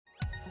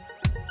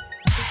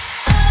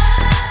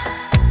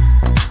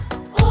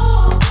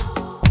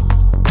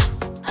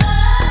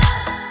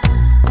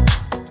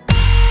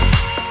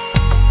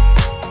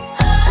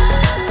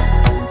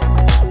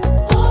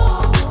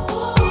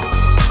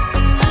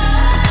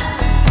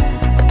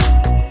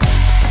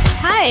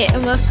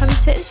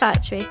welcome to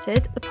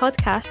Infatuated, the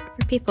podcast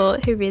for people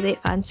who really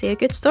fancy a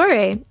good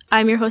story.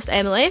 I'm your host,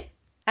 Emily.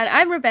 And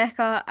I'm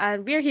Rebecca,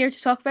 and we're here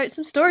to talk about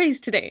some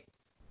stories today.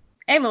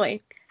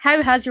 Emily,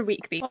 how has your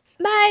week been?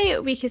 My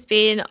week has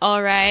been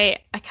alright.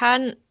 I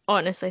can't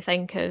honestly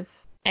think of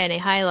any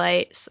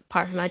highlights,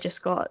 apart from I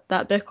just got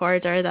that book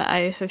order that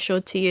I have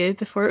showed to you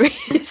before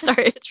we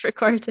started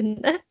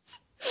recording this.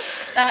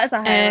 That is a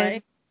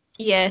highlight.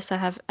 Yes, I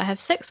have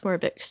 6 more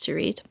books to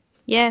read.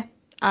 Yeah,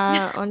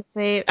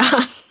 honestly,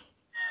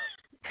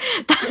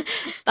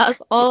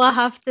 that's all I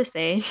have to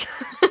say.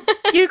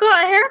 You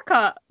got a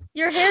haircut.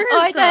 Your hair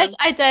is done.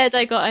 I did.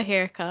 I got a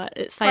haircut.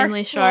 It's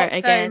finally First short lockdown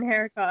again.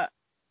 haircut.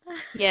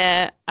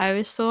 Yeah, I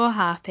was so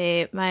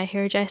happy. My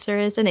hairdresser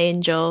is an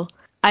angel.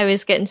 I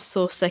was getting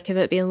so sick of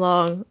it being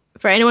long.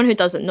 For anyone who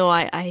doesn't know,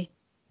 I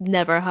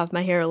never have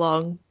my hair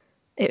long.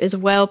 It was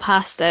well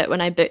past it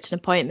when I booked an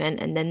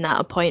appointment, and then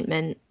that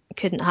appointment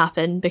couldn't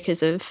happen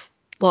because of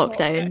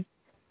lockdown.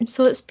 And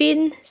so it's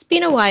been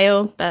a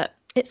while, but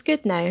it's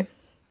good now.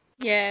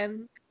 Yeah,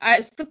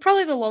 it's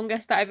probably the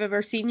longest that I've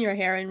ever seen your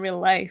hair in real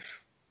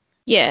life.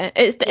 Yeah,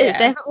 it's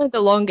definitely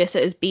the longest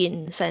it has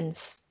been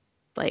since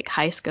like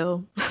high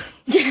school.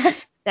 Yeah.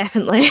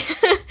 Definitely.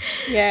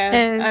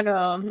 Yeah, I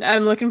know.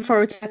 I'm looking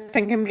forward to I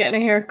think I'm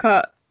getting a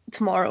haircut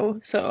tomorrow,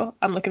 so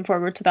I'm looking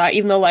forward to that.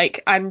 Even though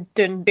like I'm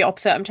doing the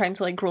opposite, I'm trying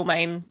to like grow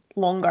mine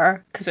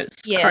longer because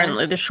it's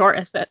currently the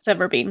shortest it's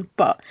ever been.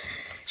 But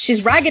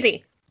she's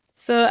raggedy.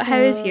 So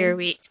how has your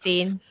week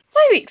been?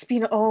 My week's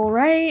been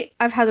alright.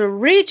 I've had a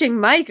raging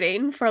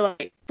migraine for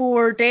like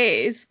 4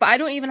 days, but I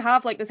don't even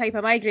have like the type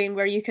of migraine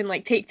where you can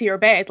like take to your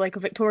bed like a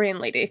Victorian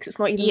lady, because it's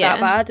not even that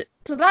bad.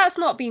 So that's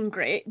not been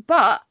great.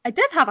 But I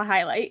did have a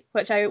highlight,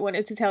 which I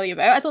wanted to tell you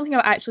about. I don't think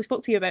I actually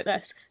spoke to you about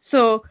this.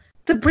 So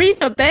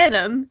Sabrina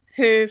Benham,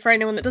 who for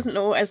anyone that doesn't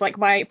know is like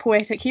my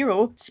poetic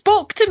hero,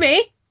 spoke to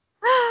me.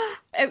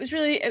 It was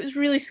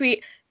really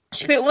sweet.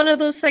 She put one of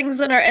those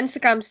things on her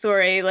Instagram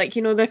story, like,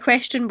 you know, the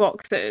question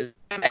boxes.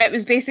 It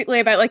was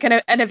basically about like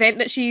an event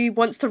that she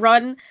wants to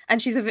run,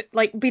 and she's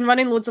like been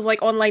running loads of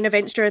like online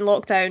events during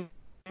lockdown,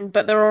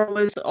 but they're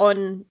always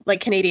on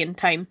like Canadian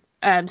time,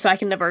 so I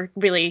can never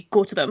really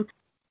go to them.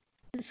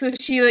 So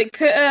she like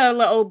put a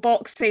little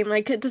box saying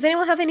like, does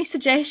anyone have any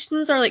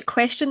suggestions or like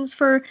questions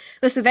for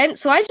this event?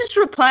 So I just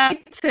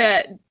replied to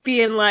it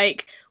being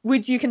like,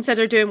 would you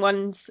consider doing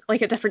ones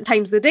like at different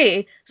times of the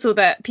day so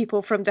that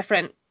people from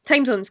different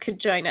time zones could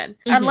join in?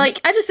 And like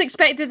I just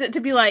expected it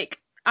to be like,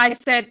 I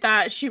said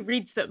that she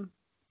reads them,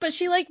 but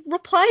she like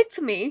replied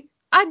to me,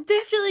 I'm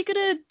definitely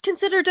gonna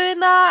consider doing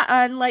that,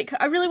 and like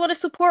I really want to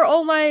support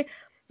all my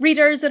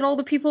readers and all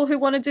the people who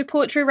want to do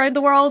poetry around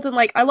the world, and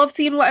like I love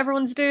seeing what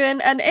everyone's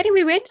doing. And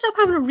anyway, we ended up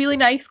having a really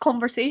nice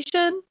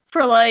conversation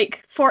for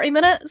like 40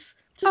 minutes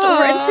just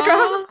over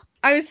Instagram.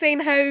 I was saying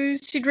how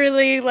she'd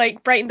really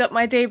like brightened up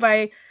my day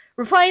by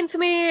replying to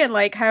me, and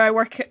like how I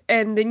work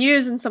in the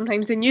news and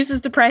sometimes the news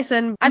is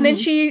depressing. And then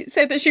she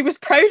said that she was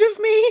proud of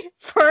me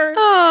for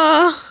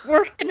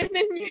working in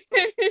the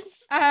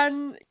news,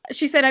 and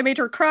she said I made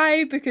her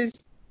cry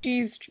because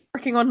she's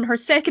working on her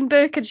second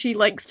book and she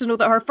likes to know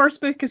that her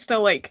first book is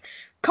still like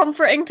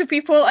comforting to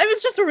people. It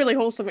was just a really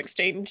wholesome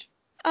exchange.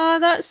 Oh,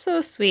 that's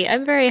so sweet.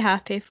 I'm very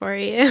happy for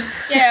you.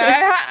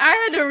 Yeah,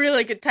 I had a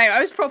really good time. I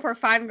was proper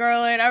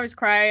fangirling. I was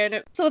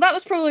crying. So that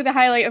was probably the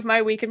highlight of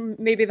my week and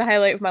maybe the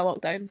highlight of my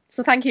lockdown.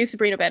 So thank you,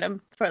 Sabrina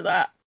Benham, for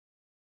that.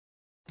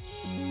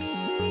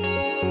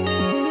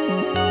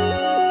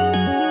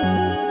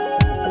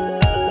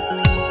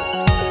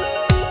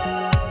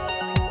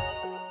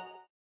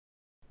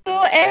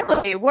 So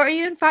Emily, what are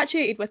you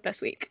infatuated with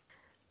this week?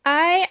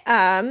 I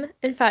am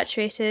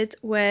infatuated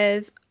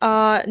with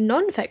a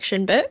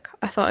non-fiction book.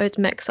 I thought I would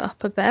mix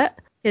up a bit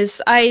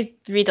because I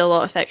read a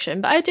lot of fiction,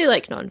 but I do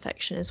like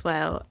non-fiction as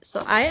well.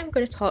 So I am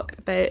going to talk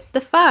about The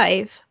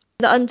Five,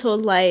 The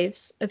Untold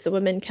Lives of the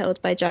Women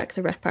Killed by Jack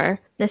the Ripper.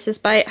 This is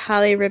by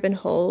Hallie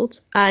Rubenhold,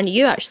 and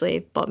you actually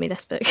bought me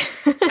this book.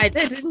 I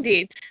did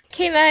indeed.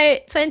 Came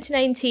out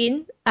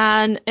 2019,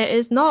 and it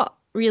is not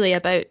really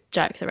about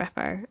Jack the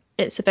Ripper.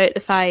 It's about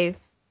the 5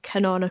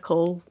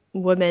 canonical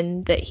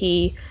women that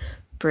he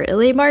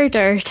brutally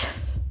murdered.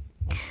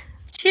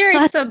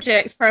 Cheery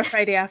subjects for a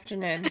Friday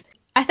afternoon.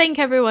 I think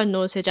everyone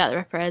knows who Jack the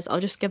Ripper is. I'll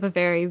just give a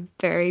very,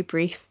 very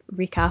brief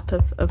recap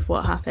of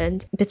what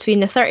happened.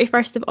 Between the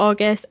 31st of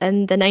August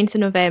and the 9th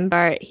of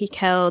November, he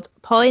killed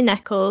Polly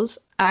Nichols,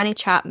 Annie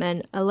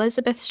Chapman,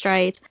 Elizabeth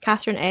Stride,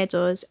 Catherine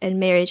Eddowes, and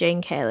Mary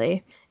Jane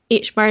Kelly.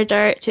 Each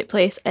murder took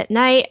place at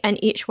night,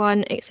 and each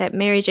one except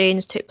Mary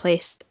Jane's took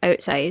place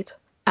outside.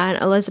 And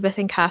Elizabeth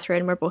and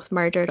Catherine were both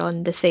murdered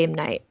on the same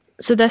night.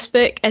 So this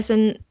book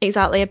isn't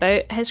exactly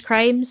about his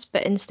crimes,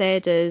 but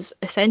instead is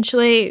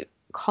essentially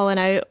calling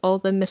out all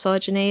the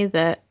misogyny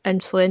that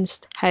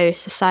influenced how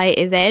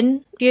society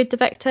then viewed the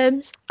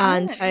victims,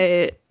 and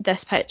how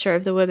this picture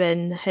of the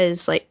women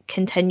has like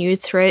continued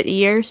throughout the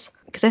years.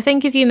 Because I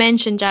think if you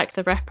mention Jack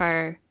the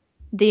Ripper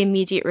the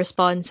immediate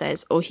response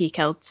is, oh, he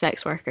killed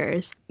sex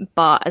workers.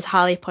 But as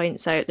Hallie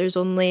points out, there's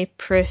only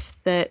proof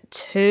that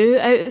 2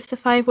 out of the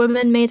 5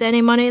 women made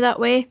any money that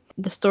way.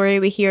 The story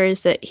we hear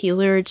is that he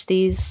lured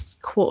these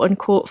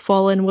quote-unquote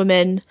fallen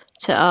women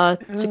to a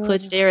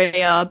secluded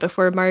area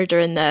before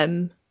murdering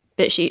them,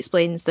 but she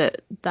explains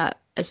that that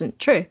isn't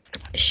true.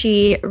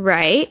 She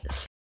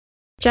writes,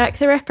 Jack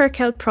the Ripper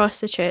killed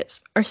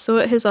prostitutes, or so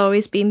it has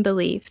always been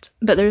believed,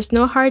 but there is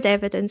no hard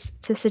evidence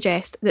to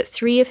suggest that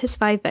 3 of his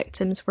 5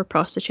 victims were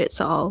prostitutes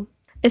at all.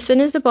 As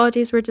soon as the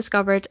bodies were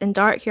discovered in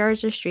dark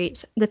yards or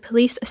streets, the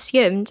police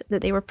assumed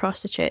that they were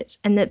prostitutes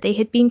and that they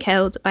had been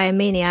killed by a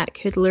maniac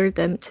who'd lured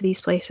them to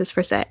these places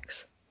for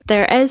sex.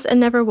 There is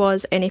and never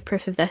was any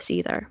proof of this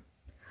either.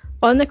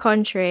 On the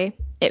contrary,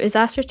 it was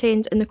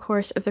ascertained in the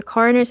course of the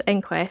coroner's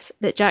inquest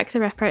that Jack the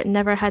Ripper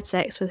never had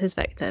sex with his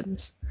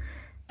victims.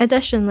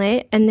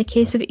 Additionally, in the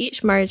case of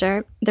each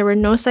murder, there were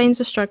no signs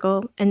of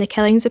struggle and the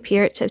killings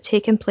appear to have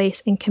taken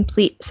place in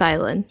complete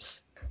silence.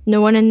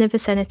 No one in the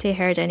vicinity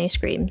heard any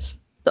screams.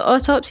 The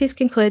autopsies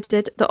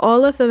concluded that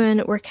all of the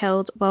women were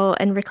killed while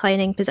in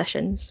reclining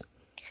positions.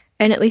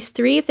 In at least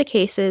 3 of the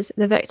cases,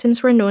 the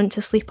victims were known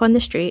to sleep on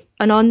the street,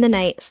 and on the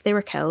nights they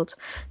were killed,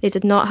 they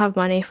did not have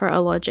money for a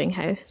lodging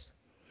house.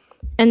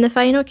 In the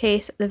final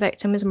case, the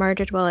victim was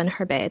murdered while in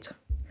her bed.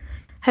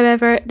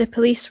 However, the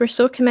police were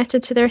so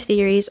committed to their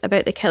theories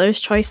about the killer's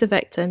choice of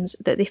victims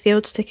that they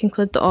failed to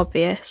conclude the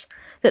obvious,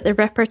 that the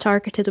Ripper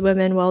targeted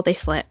women while they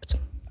slept.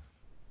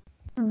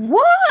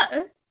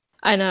 What?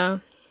 I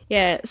know.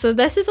 Yeah, so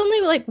this is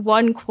only like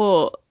one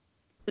quote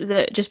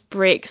that just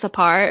breaks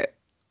apart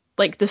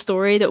like the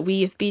story that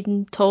we've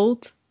been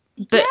told.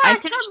 But yeah, I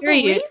can assure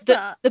you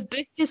that the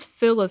book is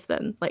full of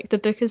them. Like the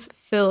book is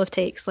full of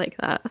takes like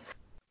that.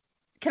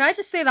 Can I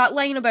just say that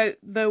line about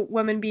the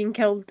women being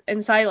killed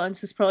in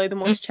silence is probably the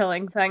most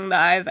chilling thing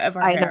that I've ever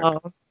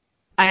heard.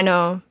 I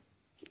know.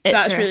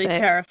 That's really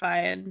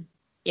terrifying.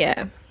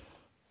 Yeah.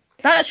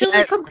 That's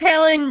really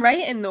compelling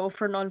writing though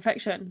for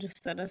non-fiction,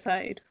 just an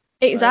aside.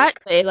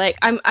 Exactly. Like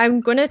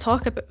I'm going to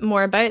talk a bit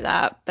more about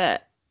that,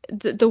 but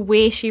the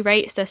way she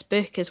writes this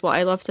book is what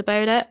I loved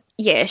about it.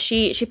 Yeah,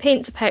 she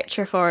paints a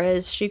picture for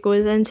us. She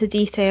goes into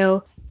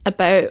detail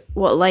about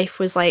what life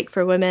was like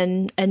for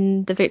women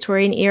in the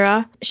Victorian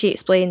era. She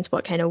explains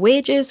what kind of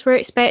wages were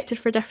expected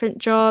for different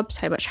jobs,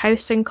 how much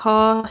housing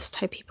cost,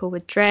 how people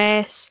would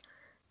dress,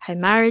 how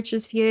marriage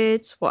was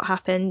viewed, what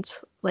happened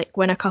like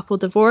when a couple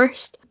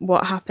divorced,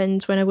 what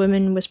happened when a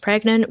woman was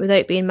pregnant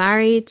without being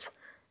married,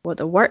 what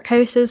the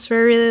workhouses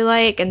were really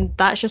like, and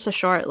that's just a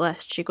short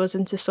list. She goes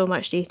into so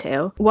much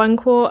detail. One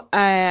quote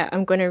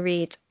I'm going to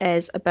read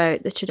is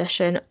about the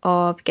tradition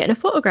of getting a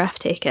photograph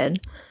taken.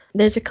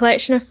 There's a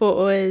collection of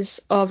photos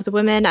of the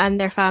women and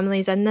their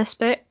families in this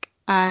book,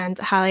 and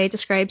Hallie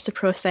describes the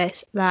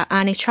process that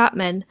Annie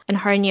Chapman and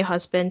her new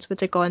husband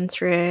would have gone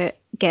through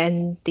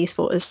getting these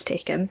photos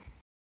taken.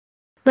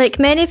 Like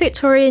many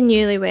Victorian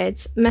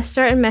newlyweds,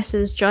 Mr. and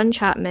Mrs. John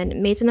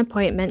Chapman made an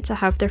appointment to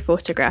have their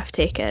photograph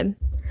taken.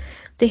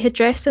 They had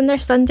dressed in their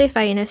Sunday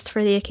finest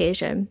for the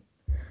occasion.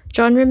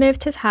 John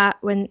removed his hat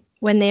when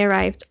they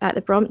arrived at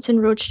the Brompton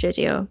Road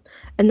studio,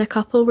 and the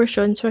couple were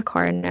shown to a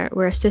corner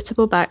where a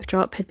suitable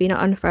backdrop had been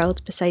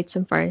unfurled beside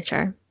some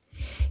furniture.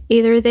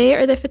 Either they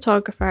or the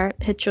photographer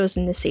had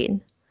chosen the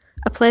scene,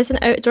 a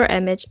pleasant outdoor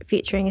image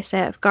featuring a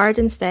set of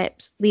garden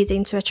steps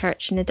leading to a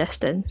church in the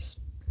distance.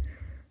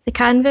 The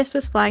canvas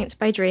was flanked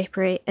by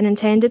drapery and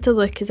intended to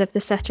look as if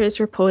the sitters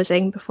were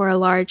posing before a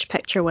large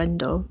picture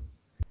window.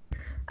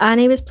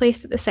 Annie was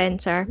placed at the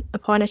centre,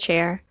 upon a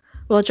chair,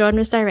 while John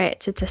was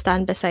directed to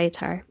stand beside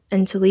her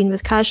and to lean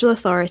with casual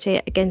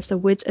authority against a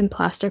wood and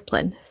plaster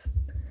plinth.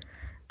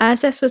 As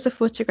this was a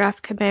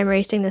photograph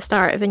commemorating the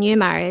start of a new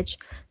marriage,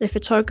 the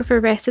photographer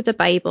rested a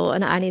Bible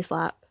on Annie's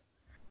lap.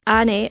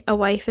 Annie, a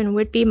wife and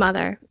would-be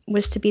mother,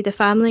 was to be the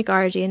family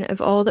guardian of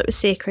all that was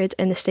sacred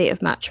in the state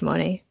of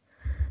matrimony.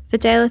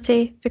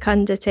 Fidelity,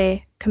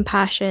 fecundity,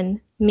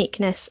 compassion,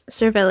 meekness,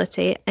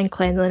 servility, and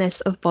cleanliness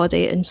of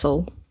body and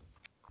soul.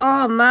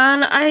 Oh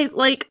man,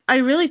 I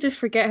really do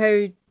forget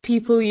how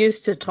people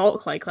used to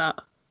talk like that.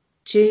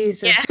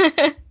 Jesus.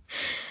 Yeah.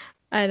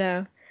 I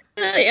know.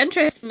 Really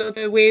interesting though,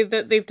 the way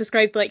that they've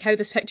described like how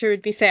this picture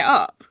would be set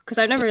up, because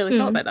I never really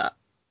thought about that.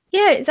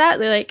 Yeah,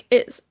 exactly. Like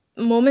it's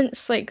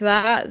moments like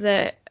that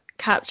that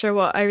capture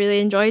what I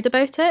really enjoyed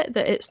about it,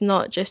 that it's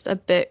not just a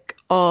book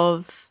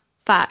of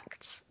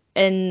facts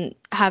and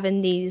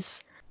having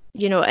these,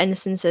 you know,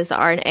 instances that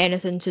aren't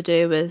anything to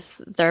do with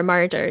their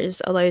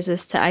murders allows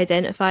us to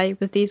identify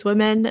with these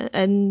women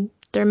and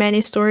their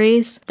many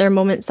stories. There are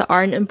moments that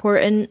aren't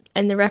important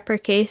in the Ripper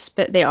case,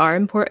 but they are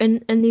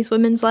important in these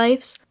women's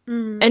lives.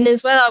 And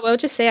as well, I will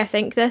just say I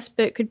think this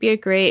book could be a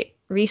great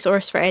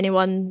resource for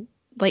anyone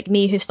like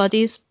me who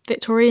studies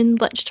Victorian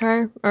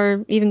literature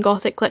or even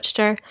Gothic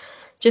literature,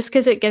 just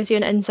because it gives you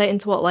an insight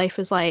into what life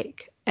was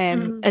like.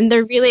 And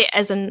there really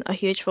isn't a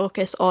huge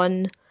focus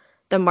on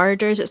the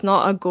murders. It's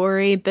not a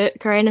gory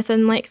book or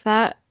anything like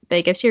that, but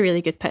it gives you a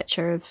really good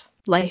picture of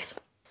life.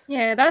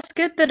 Yeah, that's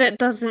good that it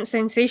doesn't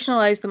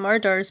sensationalize the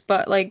murders,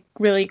 but like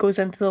really goes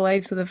into the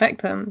lives of the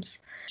victims.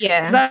 Yeah.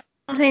 Because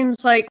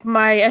sometimes like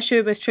my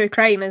issue with true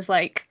crime is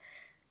like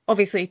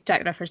obviously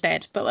Jack the Ripper's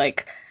dead, but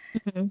like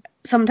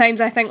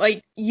sometimes I think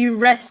like you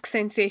risk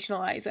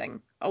sensationalizing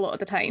a lot of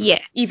the time.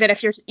 Yeah. Even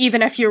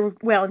if you're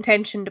well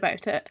intentioned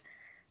about it.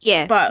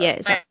 Yeah. But Yeah.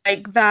 Exactly.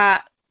 like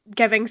that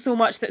giving so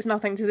much that's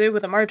nothing to do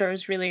with the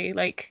murders really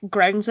like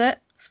grounds it,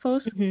 I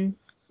suppose.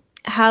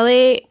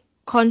 Hallie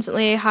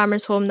constantly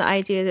hammers home the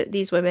idea that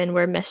these women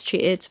were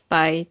mistreated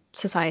by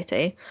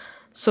society.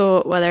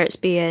 So whether it's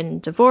being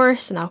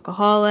divorced, an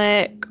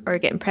alcoholic, or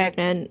getting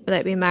pregnant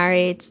without being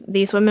married,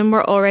 these women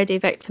were already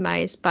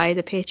victimized by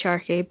the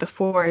patriarchy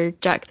before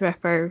Jack the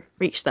Ripper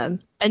reached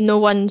them. And no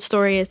one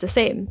story is the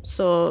same.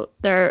 So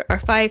there are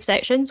 5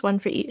 sections, one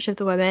for each of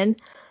the women,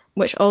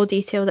 which all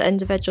detail the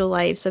individual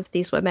lives of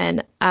these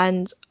women.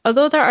 And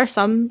although there are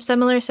some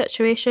similar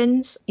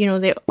situations, you know,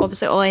 they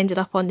obviously all ended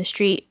up on the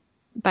street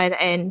by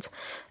the end,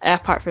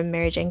 apart from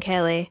Mary Jane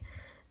Kelly.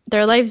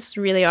 Their lives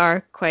really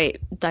are quite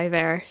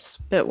diverse,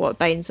 but what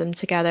binds them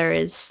together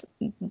is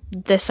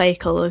the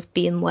cycle of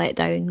being let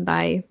down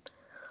by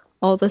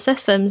all the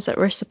systems that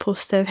were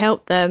supposed to have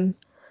helped them.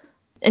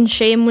 And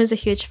shame was a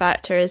huge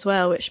factor as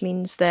well, which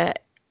means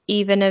that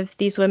even if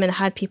these women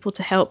had people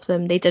to help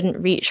them, they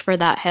didn't reach for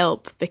that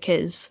help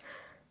because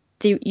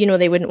they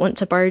wouldn't want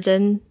to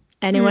burden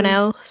anyone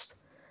else.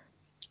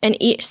 And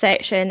each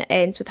section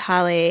ends with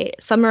Hallie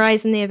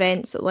summarising the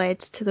events that led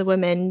to the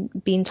women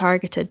being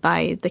targeted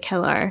by the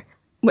killer,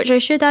 which I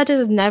should add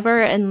is never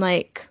in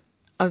like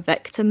a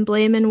victim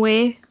blaming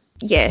way.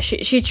 Yeah,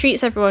 she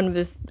treats everyone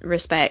with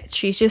respect.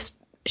 She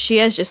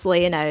is just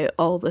laying out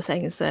all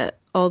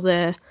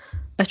the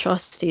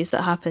atrocities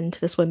that happened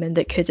to this woman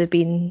that could have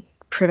been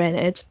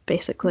prevented,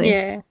 basically.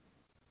 Yeah.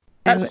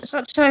 That's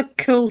such a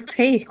cool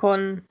take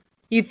on.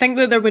 You'd think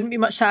that there wouldn't be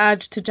much to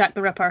add to Jack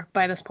the Ripper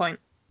by this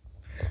point.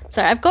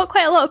 Sorry, I've got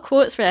quite a lot of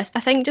quotes for this,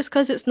 but I think just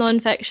because it's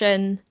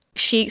non-fiction,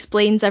 she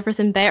explains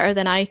everything better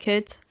than I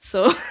could.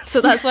 So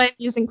that's why I'm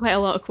using quite a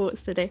lot of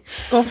quotes today.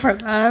 Go for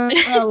it, man.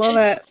 I love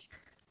it.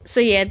 So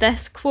yeah,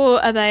 this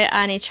quote about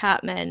Annie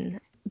Chapman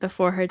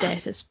before her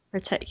death is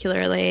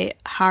particularly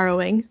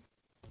harrowing.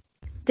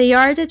 The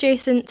yard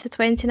adjacent to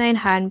 29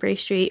 Hanbury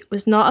Street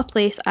was not a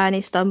place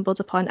Annie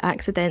stumbled upon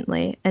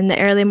accidentally in the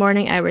early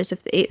morning hours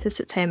of the 8th of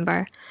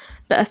September,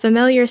 but a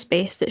familiar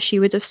space that she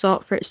would have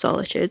sought for its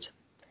solitude.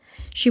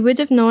 She would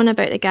have known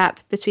about the gap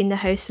between the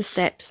house's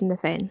steps and the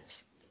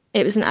fence.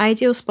 It was an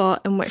ideal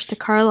spot in which to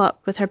curl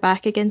up with her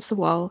back against the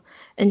wall,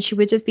 and she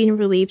would have been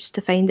relieved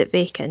to find it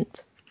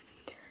vacant.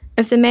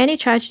 Of the many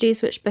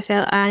tragedies which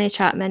befell Annie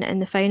Chapman in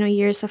the final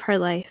years of her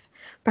life,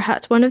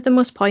 perhaps one of the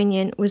most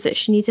poignant was that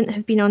she needn't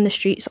have been on the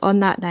streets on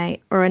that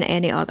night or on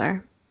any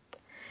other.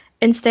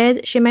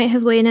 Instead, she might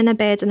have lain in a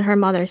bed in her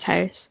mother's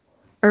house,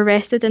 or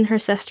rested in her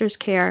sister's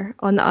care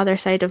on the other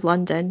side of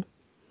London.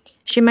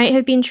 She might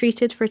have been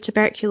treated for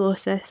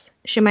tuberculosis.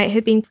 She might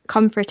have been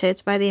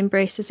comforted by the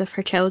embraces of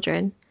her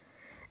children.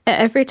 At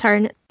every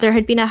turn, there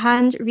had been a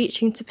hand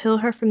reaching to pull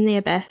her from the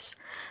abyss,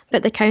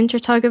 but the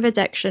counter-tug of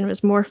addiction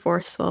was more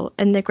forceful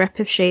and the grip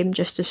of shame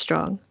just as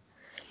strong.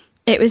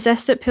 It was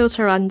this that pulled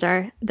her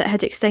under, that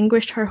had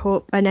extinguished her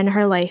hope and in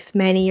her life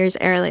many years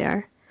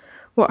earlier.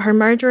 What her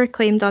murderer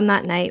claimed on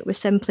that night was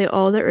simply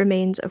all that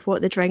remained of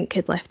what the drink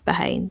had left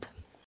behind.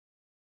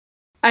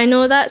 I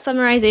know that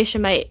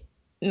summarisation might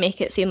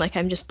make it seem like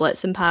I'm just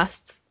blitzing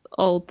past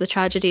all the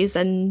tragedies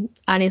in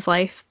Annie's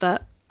life,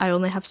 but I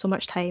only have so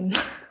much time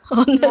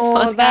on this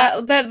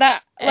podcast.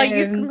 that like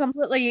you can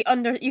completely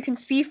you can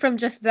see from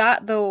just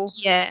that though.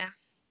 Yeah.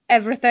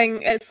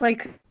 Everything, it's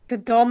like the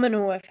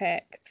domino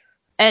effect.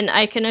 And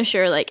I can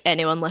assure like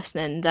anyone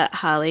listening that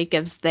Hallie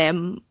gives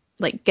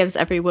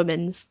every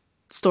woman's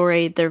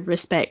story the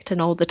respect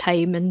and all the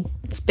time and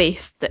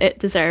space that it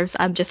deserves.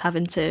 I'm just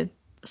having to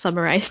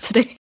summarise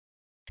today.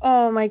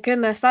 Oh my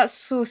goodness, that's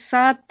so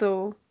sad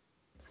though.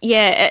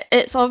 Yeah,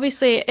 it's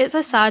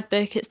a sad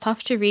book. It's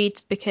tough to read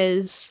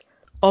because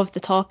of the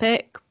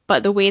topic,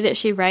 but the way that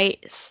she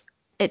writes,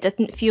 it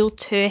didn't feel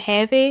too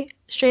heavy,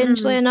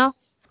 strangely enough,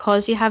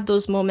 because you have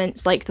those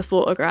moments like the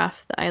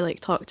photograph that I like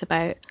talked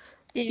about.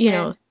 Yeah. You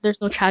know,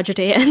 there's no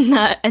tragedy in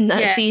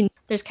that scene.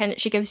 There's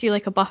she gives you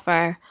like a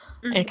buffer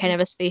and kind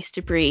of a space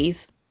to breathe,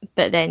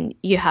 but then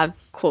you have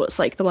quotes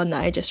like the one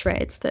that I just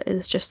read that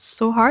is just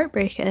so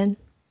heartbreaking.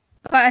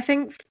 But I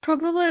think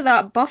probably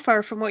that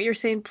buffer from what you're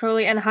saying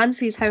probably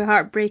enhances how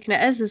heartbreaking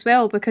it is as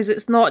well, because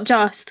it's not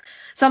just,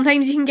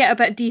 sometimes you can get a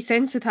bit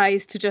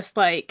desensitized to just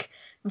like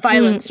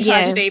violence,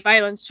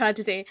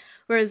 tragedy,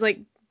 whereas like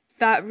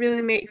that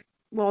really makes,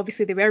 well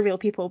obviously they were real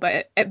people,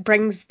 but it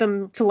brings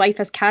them to life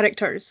as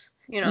characters,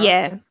 you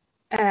know,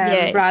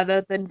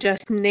 rather than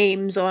just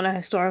names on a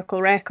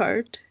historical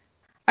record.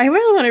 I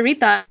really want to read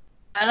that,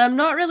 and I'm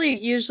not really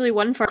usually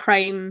one for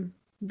crime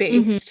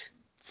based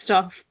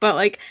stuff, but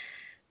like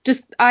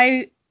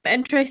I'm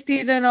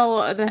interested in a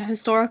lot of the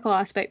historical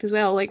aspect as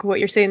well, like what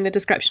you're saying, the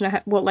description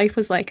of what life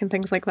was like and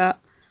things like that.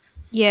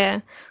 Yeah.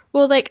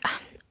 Well, like,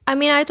 I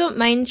mean, I don't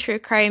mind true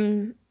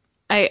crime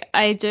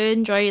I do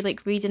enjoy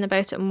like reading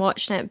about it and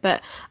watching it,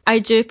 but I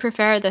do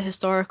prefer the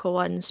historical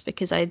ones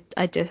because I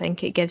do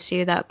think it gives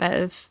you that bit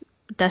of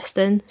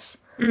distance.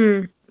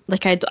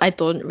 Like I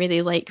don't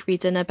really like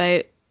reading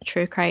about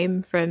true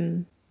crime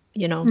from,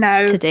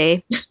 No.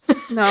 today.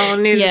 No,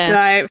 neither Yeah. do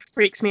I. It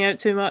freaks me out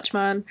too much,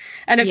 man.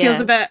 And it feels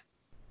Yeah. a bit,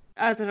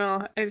 I don't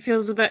know, it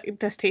feels a bit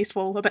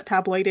distasteful, a bit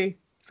tabloidy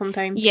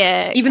sometimes.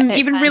 Yeah, Even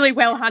it can. really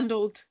well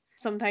handled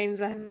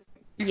sometimes.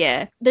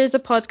 Yeah, there's a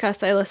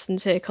podcast I listen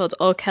to called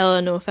All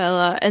Killa No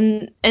Filla,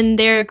 and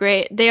they're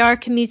great. They are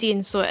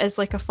comedians, so it is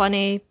like a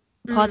funny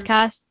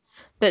podcast.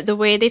 But the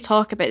way they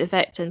talk about the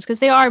victims, because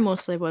they are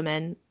mostly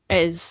women,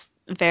 is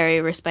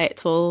very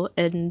respectful,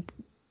 and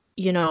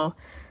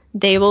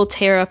they will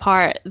tear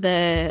apart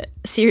the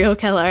serial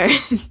killer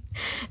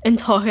and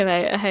talk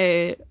about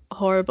how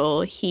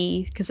horrible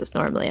he, because it's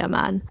normally a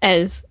man,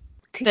 is.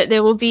 But they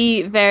will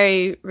be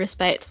very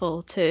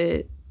respectful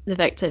to the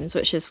victims,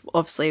 which is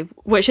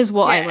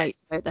what I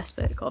liked about this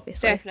book,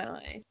 obviously.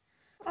 Definitely.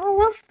 I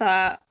love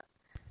that.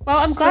 Well,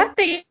 I'm glad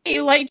that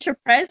you liked your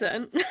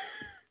present.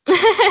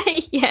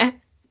 Yeah.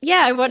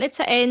 Yeah, I wanted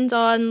to end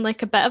on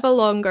like a bit of a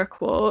longer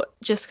quote,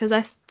 just because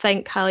I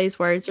think Hallie's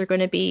words are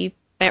going to be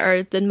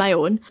better than my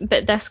own.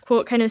 But this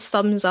quote kind of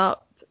sums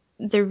up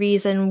the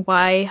reason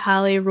why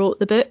Hallie wrote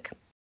the book.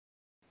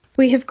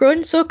 We have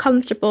grown so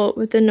comfortable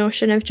with the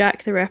notion of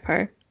Jack the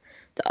Ripper,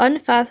 the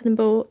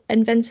unfathomable,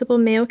 invincible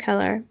male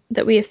killer,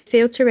 that we have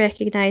failed to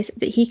recognise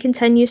that he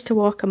continues to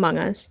walk among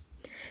us.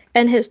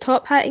 In his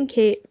top hat and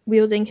cape,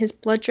 wielding his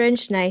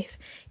blood-drenched knife,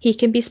 he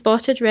can be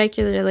spotted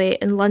regularly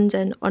in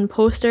London on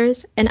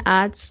posters and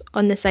ads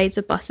on the sides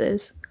of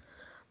buses.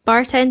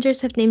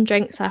 Bartenders have named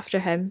drinks after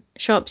him,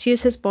 shops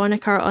use his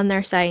moniker on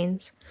their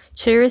signs,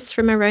 tourists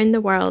from around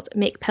the world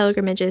make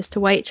pilgrimages to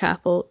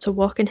Whitechapel to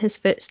walk in his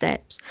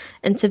footsteps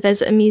and to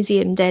visit a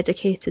museum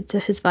dedicated to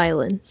his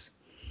violence.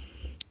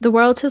 The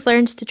world has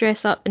learned to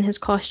dress up in his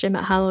costume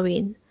at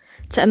Halloween,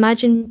 to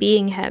imagine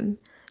being him,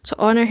 to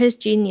honour his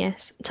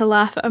genius, to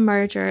laugh at a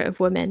murderer of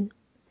women.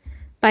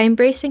 By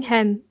embracing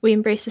him, we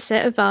embrace a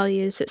set of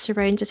values that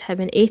surrounded him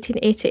in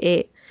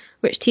 1888,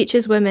 which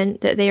teaches women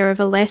that they are of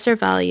a lesser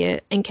value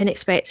and can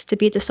expect to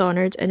be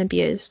dishonoured and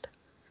abused.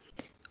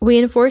 We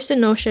enforce the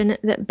notion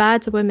that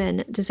bad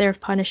women deserve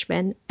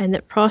punishment and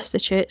that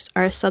prostitutes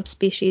are a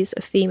subspecies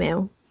of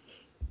female.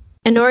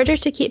 In order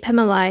to keep him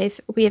alive,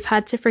 we have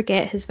had to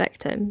forget his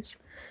victims.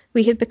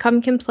 We have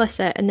become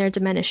complicit in their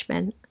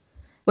diminishment.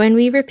 When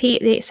we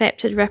repeat the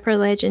accepted Ripper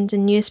legend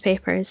in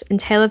newspapers, in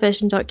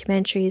television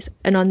documentaries,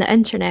 and on the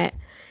internet,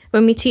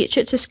 when we teach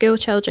it to school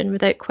children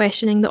without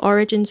questioning the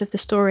origins of the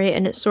story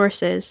and its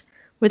sources,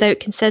 without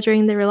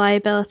considering the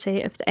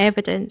reliability of the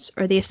evidence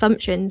or the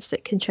assumptions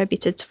that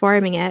contributed to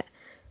forming it,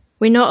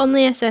 we not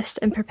only assist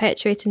in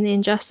perpetuating the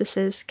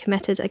injustices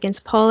committed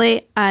against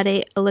Polly,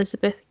 Addie,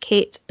 Elizabeth,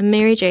 Kate, and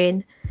Mary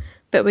Jane,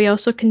 but we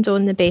also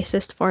condone the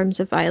basest forms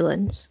of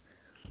violence.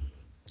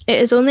 It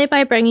is only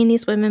by bringing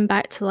these women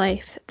back to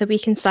life that we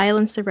can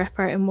silence the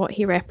Ripper and what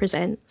he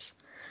represents.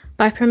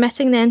 By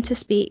permitting them to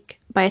speak,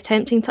 by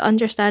attempting to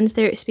understand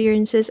their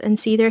experiences and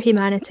see their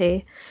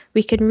humanity,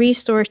 we can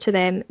restore to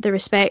them the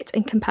respect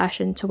and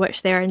compassion to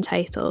which they are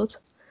entitled.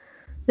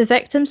 The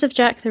victims of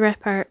Jack the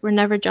Ripper were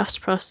never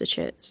just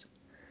prostitutes.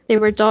 They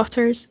were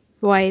daughters,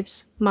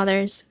 wives,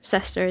 mothers,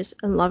 sisters,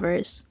 and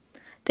lovers.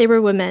 They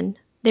were women.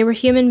 They were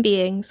human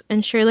beings,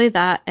 and surely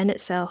that in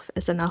itself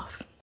is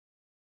enough.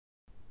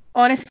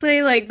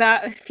 Honestly, like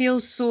that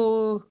feels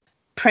so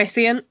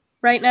prescient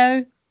right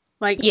now.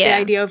 Like the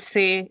idea of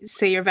say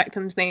your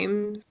victims'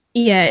 names.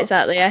 Yeah,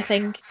 exactly. I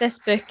think this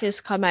book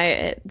has come out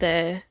at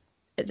the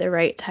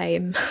right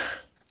time.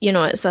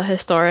 It's a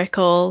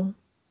historical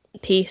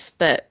piece,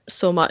 but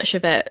so much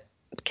of it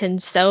can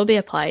still be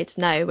applied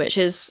now, which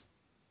is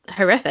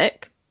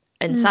horrific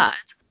and sad.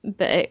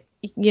 But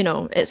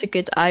it's a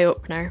good eye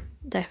opener,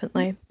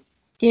 definitely.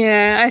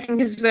 Yeah, I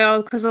think as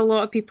well, because a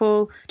lot of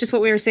people, just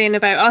what we were saying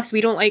about us,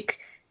 we don't like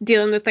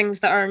dealing with things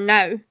that are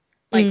now.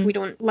 Like we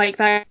don't like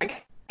that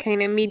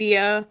kind of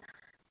media,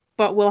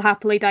 but we'll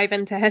happily dive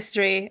into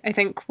history. I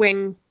think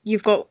when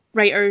you've got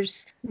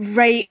writers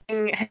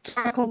writing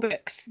historical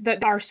books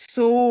that are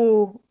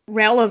so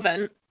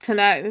relevant to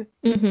now,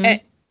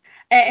 it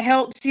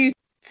helps you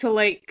to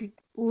like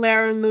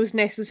learn those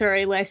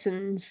necessary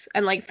lessons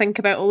and like think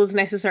about all those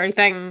necessary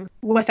things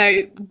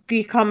without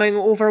becoming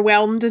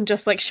overwhelmed and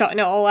just like shutting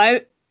it all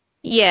out.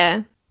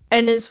 Yeah,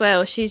 and as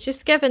well, she's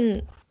just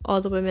given all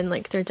the women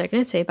like their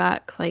dignity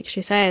back, like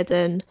she said,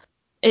 and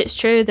it's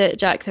true that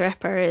Jack the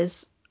Ripper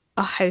is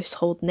a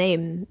household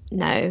name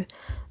now.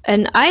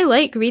 And I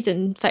like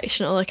reading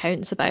fictional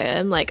accounts about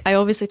him. Like I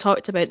obviously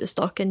talked about the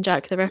Stalking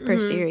Jack the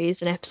Ripper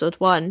series in episode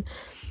 1,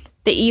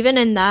 but even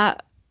in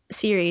that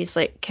series,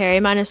 like Kerry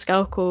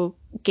Maniscalco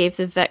gave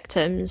the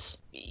victims,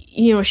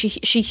 she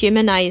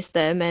humanized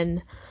them,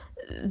 and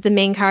the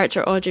main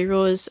character Audrey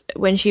Rose,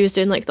 when she was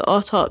doing like the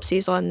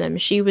autopsies on them,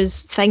 she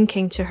was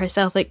thinking to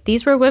herself like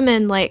these were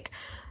women, like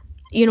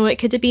it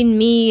could have been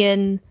me.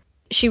 And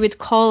she would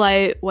call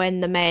out when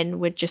the men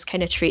would just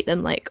kind of treat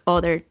them like, oh,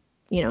 they're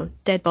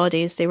dead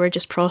bodies. They were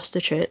just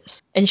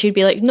prostitutes. And she'd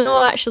be like,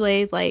 no,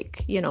 actually,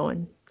 like,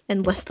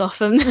 and list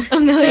off a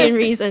million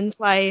reasons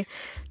why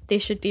they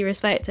should be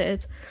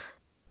respected.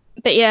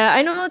 But yeah,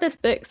 I know this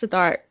book's a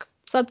dark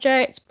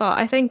subject, but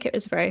I think it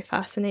was a very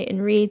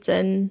fascinating read,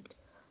 and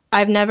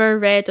I've never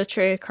read a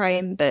true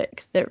crime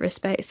book that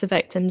respects the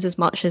victims as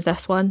much as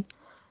this one,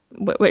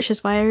 which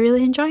is why I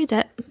really enjoyed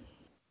it.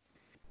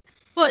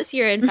 What's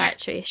your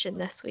infatuation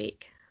this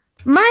week?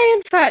 My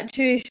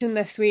infatuation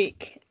this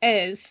week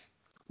is,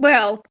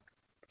 well,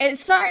 it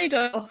started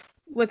off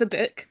with a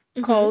book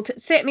called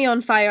Set Me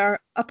on Fire,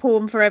 A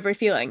Poem for Every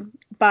Feeling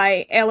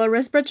by Ella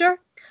Risbridger.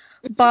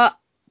 But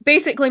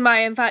basically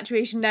my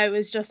infatuation now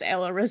is just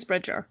Ella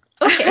Risbridger.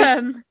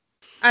 Okay.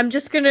 I'm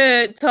just going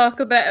to talk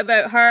a bit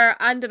about her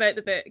and about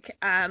the book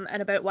and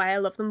about why I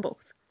love them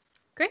both.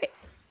 Great.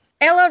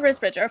 Ella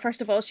Risbridger,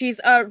 first of all, she's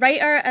a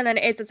writer and an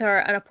editor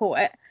and a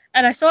poet.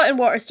 And I saw it in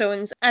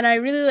Waterstones, and I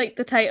really liked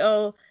the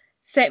title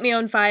Set Me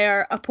on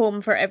Fire, A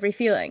Poem for Every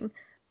Feeling,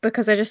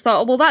 because I just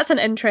thought, well, that's an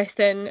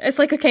interesting, it's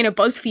like a kind of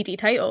BuzzFeedy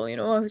title,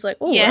 I was like,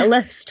 oh, yeah. A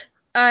list.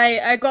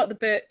 I got the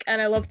book, and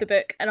I love the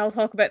book, and I'll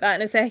talk about that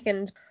in a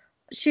second.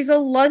 She's a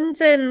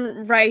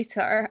London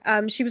writer.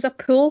 She was a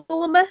pool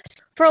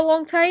columnist for a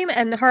long time,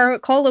 and her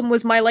column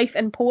was My Life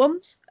in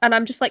Poems, and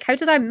I'm just like, how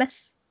did I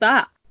miss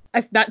that?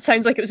 That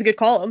sounds like it was a good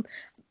column.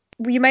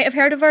 You might have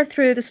heard of her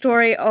through the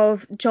story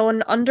of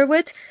John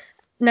Underwood.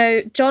 Now,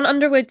 John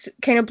Underwood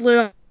kind of blew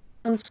up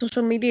on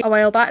social media a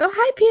while back. Oh,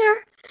 hi,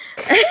 Pierre.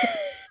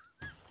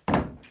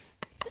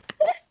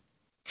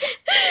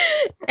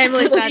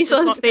 Emily's dad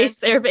saw his face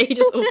there, but he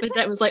just opened it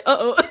and was like,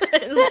 uh-oh.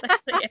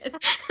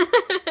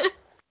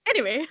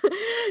 Anyway,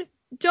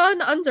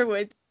 John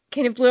Underwood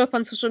kind of blew up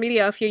on social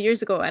media a few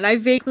years ago, and I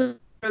vaguely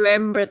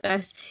remember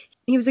this.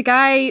 He was a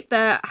guy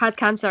that had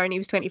cancer and he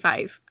was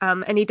 25,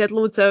 and he did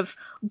loads of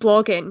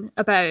blogging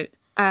about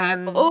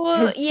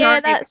his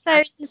journey. That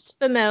sounds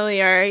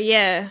familiar,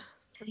 yeah.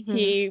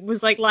 He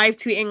was like live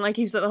tweeting like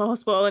he was at the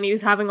hospital and he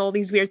was having all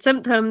these weird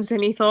symptoms,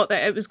 and he thought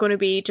that it was going to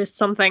be just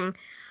something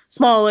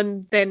small,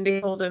 and then they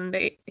told him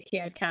that he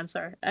had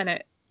cancer,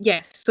 and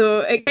so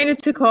it kind of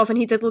took off, and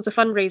he did loads of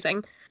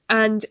fundraising,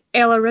 and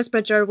Ella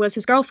Risbridger was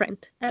his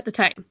girlfriend at the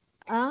time.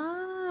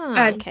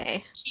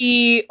 Okay.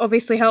 She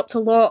obviously helped a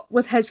lot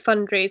with his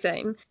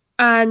fundraising.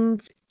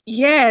 And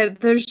yeah,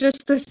 there's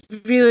just this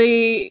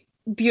really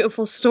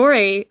beautiful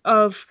story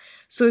of,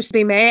 so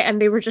they met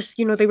and they were just,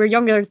 they were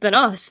younger than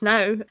us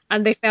now,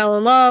 and they fell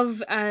in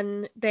love,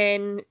 and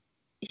then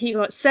he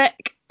got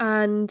sick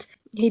and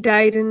he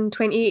died in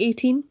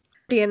 2018.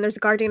 And there's a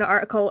Guardian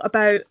article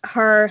about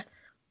her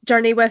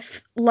journey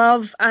with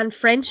love and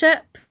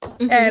friendship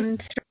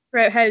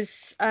throughout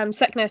his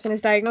sickness and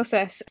his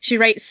diagnosis. She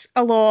writes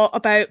a lot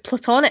about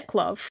platonic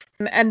love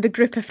and the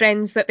group of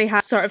friends that they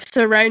have sort of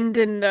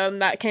surrounding them,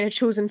 that kind of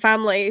chosen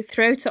family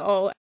throughout it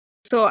all.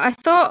 So I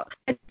thought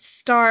I'd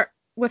start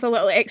with a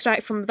little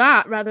extract from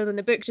that rather than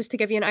the book, just to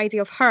give you an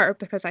idea of her,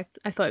 because I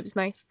thought it was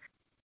nice.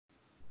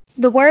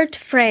 The word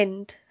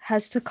friend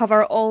has to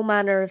cover all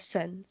manner of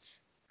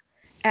sins.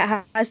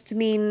 It has to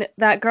mean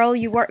that girl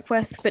you work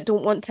with but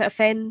don't want to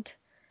offend,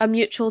 a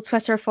mutual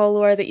Twitter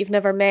follower that you've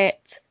never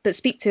met but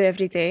speak to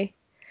every day,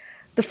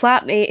 the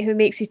flatmate who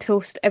makes you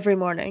toast every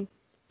morning.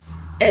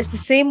 It's the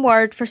same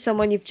word for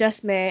someone you've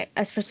just met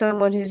as for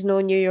someone who's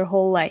known you your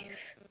whole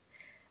life.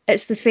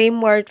 It's the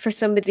same word for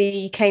somebody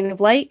you kind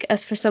of like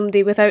as for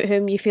somebody without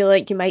whom you feel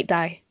like you might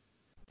die.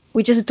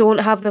 We just don't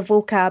have the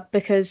vocab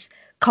because,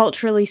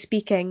 culturally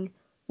speaking,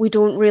 we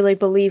don't really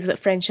believe that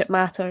friendship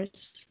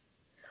matters.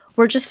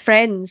 We're just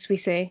friends, we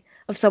say,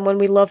 of someone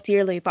we love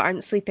dearly but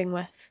aren't sleeping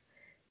with.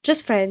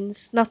 Just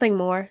friends, nothing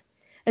more,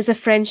 as if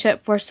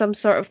friendship were some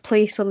sort of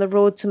place on the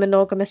road to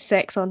monogamous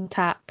sex on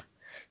tap.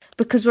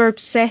 Because we're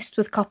obsessed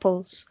with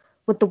couples,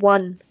 with the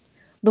one.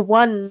 The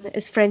one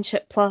is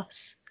friendship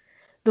plus.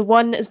 The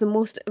one is the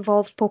most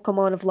evolved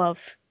Pokemon of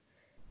love.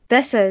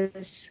 This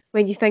is,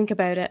 when you think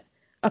about it,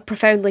 a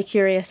profoundly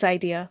curious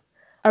idea.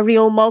 A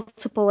real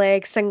multiple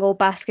egg single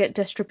basket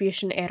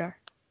distribution error.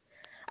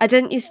 I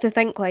didn't used to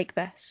think like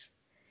this.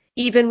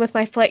 Even with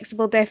my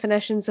flexible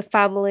definitions of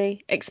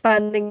family,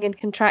 expanding and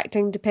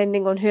contracting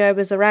depending on who I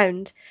was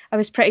around, I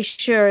was pretty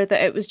sure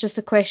that it was just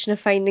a question of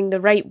finding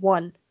the right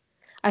one.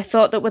 I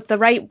thought that with the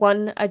right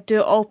one, I'd do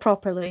it all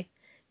properly.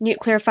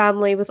 Nuclear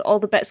family with all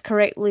the bits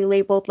correctly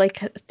labelled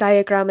like a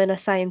diagram in a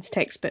science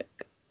textbook.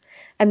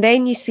 And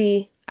then, you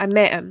see, I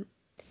met him.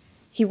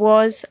 He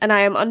was, and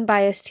I am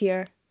unbiased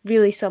here,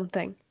 really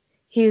something.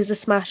 He was a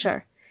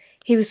smasher.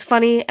 He was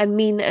funny and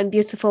mean and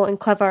beautiful and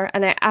clever,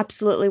 and I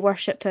absolutely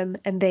worshipped him,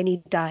 and then he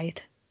died.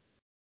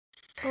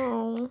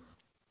 Oh.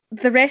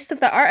 The rest of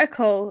the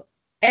article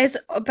is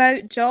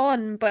about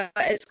John, but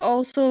it's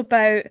also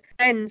about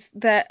friends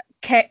that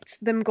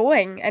kept them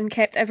going and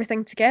kept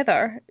everything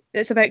together.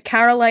 It's about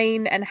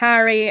Caroline and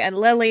Harry and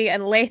Lily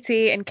and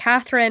Letty and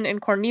Catherine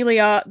and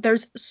Cornelia.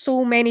 There's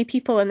so many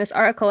people in this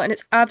article, and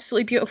it's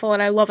absolutely beautiful,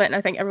 and I love it, and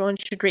I think everyone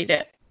should read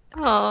it.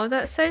 Oh,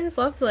 that sounds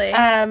lovely.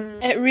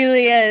 It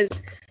really is.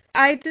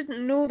 I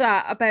didn't know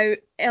that about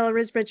Ella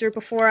Risbridger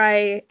before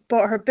I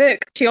bought her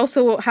book. She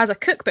also has a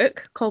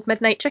cookbook called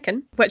Midnight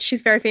Chicken, which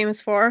she's very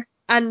famous for.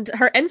 And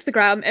her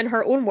Instagram, in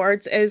her own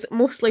words, is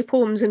mostly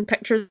poems and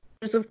pictures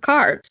of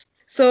cards.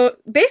 So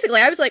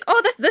basically, I was like,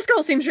 oh, this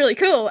girl seems really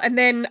cool. And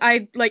then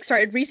I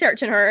started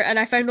researching her, and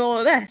I found all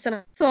of this. And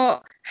I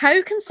thought,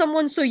 how can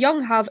someone so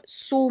young have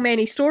so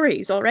many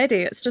stories already?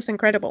 It's just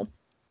incredible.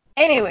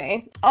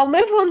 Anyway, I'll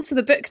move on to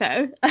the book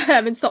now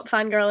and stop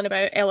fangirling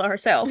about Ella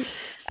herself.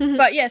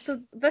 But yeah,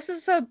 so this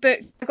is a book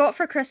I got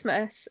for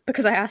Christmas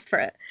because I asked for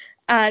it.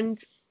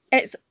 And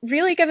it's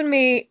really given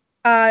me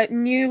a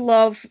new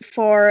love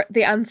for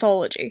the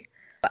anthology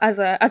as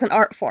an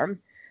art form.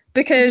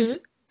 Because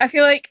I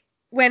feel like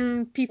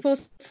when people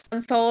say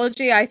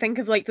anthology, I think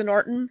of like the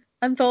Norton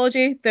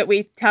anthology that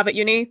we have at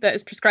uni that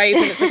is prescribed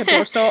and it's like a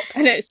doorstop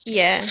and it's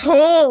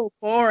so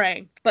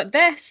boring. But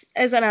this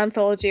is an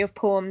anthology of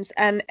poems,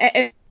 and it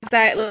is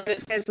exactly what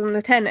it says on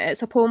the tin.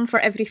 It's a poem for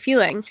every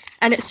feeling,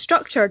 and it's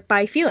structured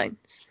by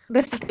feelings.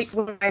 This is like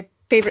one of my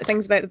favourite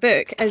things about the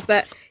book, is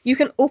that you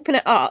can open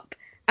it up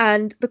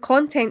and the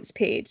contents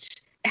page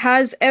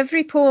has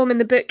every poem in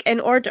the book in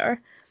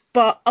order,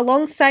 but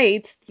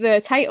alongside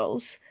the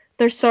titles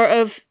there's sort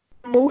of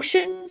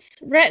emotions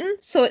written.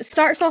 So it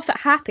starts off at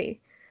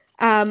happy,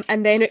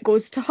 and then it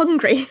goes to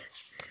hungry,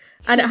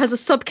 and it has a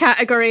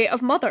subcategory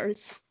of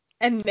mothers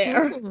in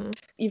there.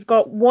 You've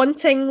got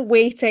wanting,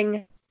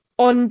 waiting,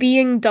 on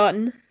being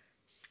done,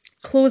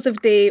 close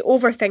of day,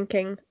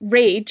 overthinking,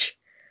 rage.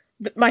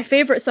 My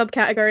favourite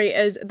subcategory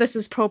is this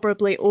is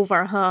probably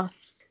over, huh?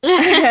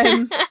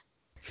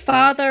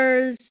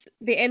 Fathers,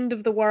 the end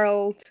of the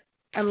world,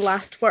 and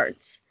last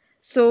words.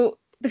 So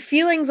the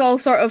feelings all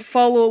sort of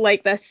follow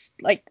like this,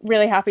 like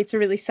really happy to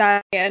really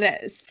sad, and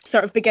it's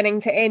sort of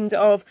beginning to end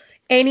of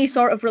any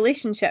sort of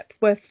relationship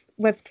with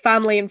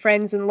family and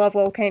friends and love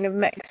all kind of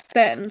mixed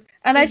in.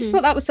 And I just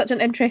thought that was such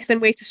an interesting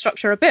way to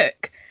structure a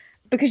book,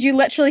 because you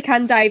literally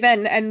can dive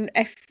in, and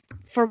if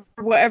for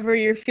whatever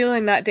you're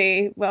feeling that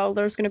day, well,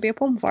 there's going to be a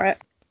poem for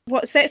it.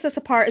 What sets this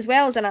apart as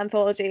well as an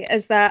anthology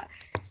is that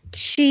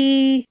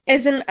she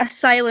isn't a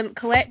silent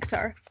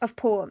collector of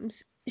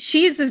poems.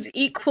 She's as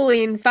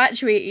equally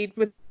infatuated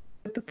with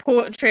the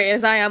poetry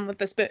as I am with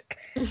this book.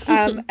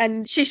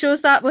 And she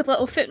shows that with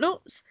little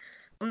footnotes.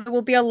 There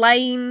will be a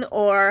line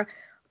or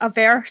a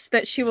verse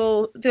that she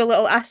will do a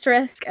little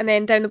asterisk, and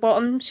then down the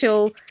bottom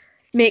she'll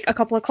make a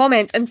couple of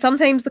comments. And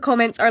sometimes the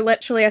comments are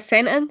literally a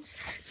sentence.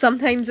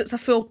 Sometimes it's a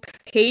full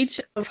page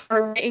of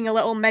her writing a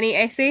little mini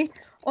essay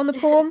on the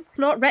poem. It's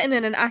not written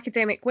in an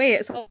academic way.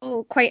 It's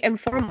all quite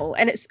informal,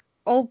 and it's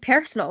all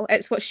personal.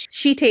 It's what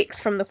she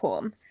takes from the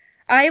poem.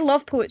 I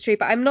love poetry,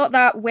 but I'm not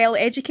that well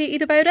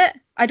educated about it.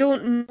 I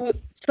don't know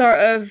sort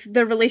of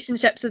the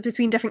relationships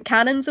between different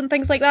canons and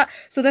things like that.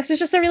 So this is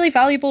just a really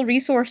valuable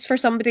resource for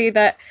somebody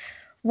that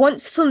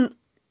wants to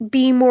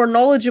be more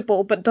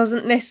knowledgeable but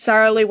doesn't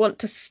necessarily want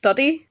to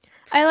study.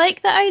 I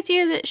like the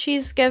idea that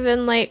she's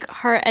given like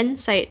her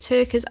insight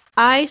too, because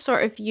I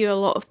sort of view a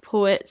lot of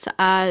poets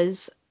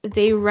as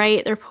they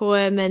write their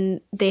poem and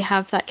they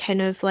have that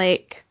kind of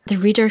like the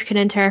reader can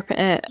interpret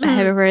it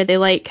however they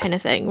like kind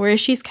of thing,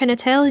 whereas she's kind of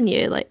telling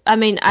you, like, I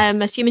mean,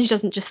 I'm assuming she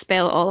doesn't just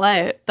spell it all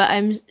out, but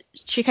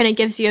she kind of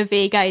gives you a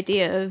vague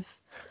idea of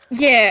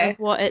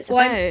what it's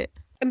about.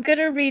 I'm going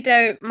to read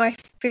out my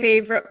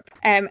favourite,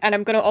 and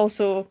I'm going to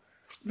also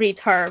read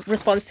her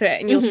response to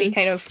it, and you'll see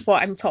kind of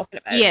what I'm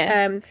talking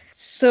about.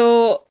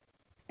 So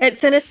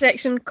it's in a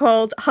section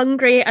called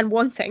Hungry and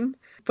Wanting,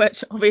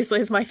 which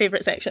obviously is my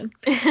favourite section.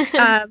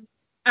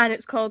 And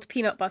it's called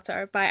Peanut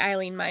Butter by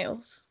Eileen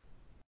Myles.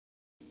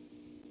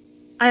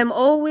 I am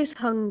always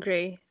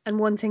hungry and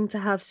wanting to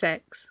have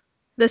sex.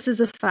 This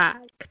is a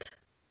fact.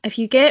 If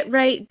you get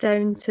right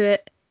down to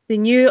it, the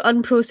new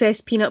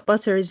unprocessed peanut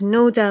butter is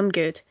no damn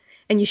good,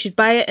 and you should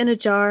buy it in a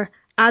jar,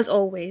 as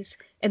always,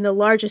 in the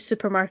largest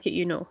supermarket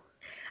you know.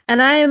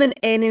 And I am an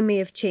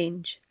enemy of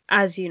change,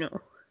 as you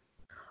know.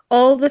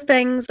 All the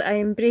things I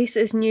embrace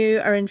as new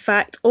are in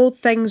fact old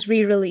things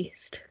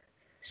re-released.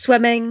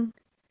 Swimming,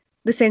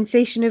 the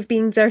sensation of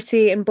being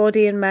dirty in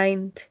body and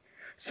mind.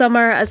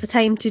 Summer as a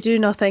time to do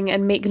nothing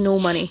and make no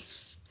money.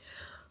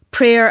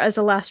 Prayer as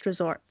a last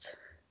resort.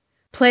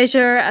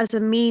 Pleasure as a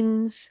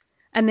means,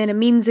 and then a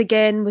means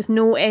again with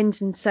no ends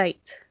in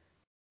sight.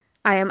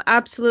 I am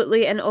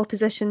absolutely in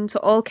opposition to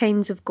all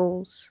kinds of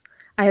goals.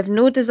 I have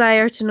no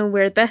desire to know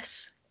where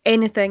this,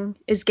 anything,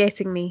 is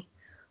getting me.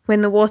 When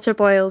the water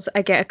boils,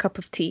 I get a cup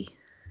of tea.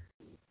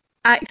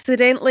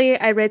 Accidentally,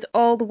 I read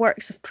all the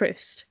works of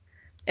Proust.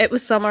 It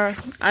was summer,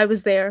 I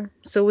was there,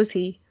 so was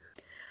he.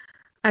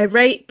 I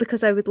write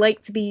because I would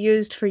like to be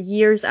used for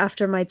years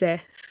after my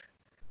death.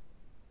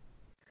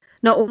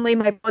 Not only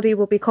my body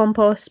will be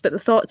compost, but the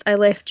thoughts I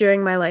left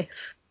during my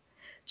life.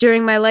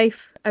 During my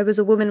life, I was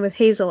a woman with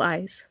hazel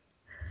eyes.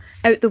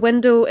 Out the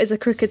window is a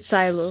crooked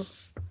silo.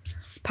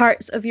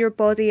 Parts of your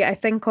body I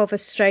think of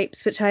as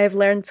stripes which I have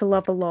learned to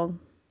love along.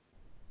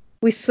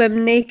 We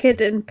swim naked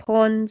in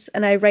ponds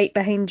and I write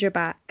behind your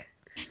back.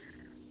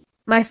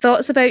 My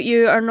thoughts about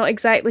you are not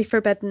exactly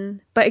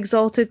forbidden, but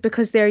exalted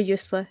because they are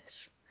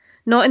useless.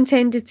 Not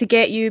intended to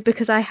get you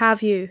because I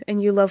have you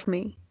and you love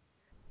me.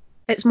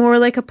 It's more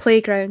like a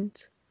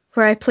playground,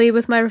 where I play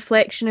with my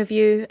reflection of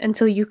you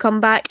until you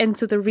come back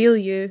into the real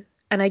you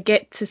and I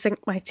get to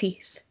sink my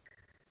teeth.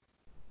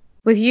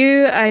 With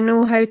you, I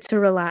know how to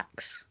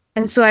relax,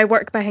 and so I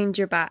work behind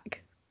your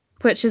back,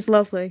 which is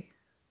lovely.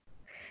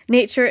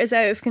 Nature is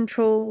out of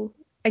control,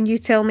 and you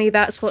tell me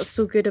that's what's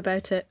so good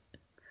about it.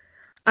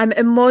 I'm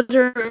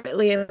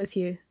immoderately in love with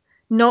you,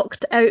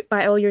 knocked out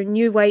by all your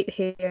new white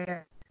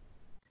hair.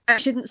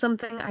 Shouldn't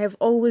something I have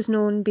always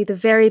known be the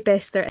very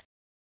best there is?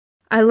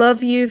 I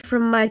love you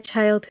from my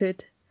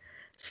childhood,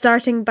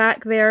 starting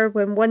back there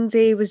when one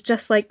day was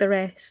just like the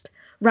rest,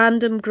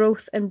 random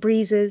growth and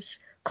breezes,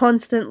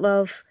 constant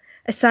love,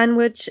 a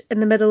sandwich in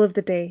the middle of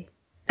the day,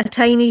 a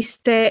tiny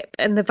step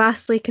in the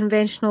vastly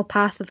conventional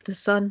path of the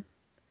sun.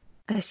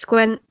 I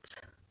squint,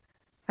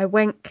 I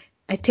wink,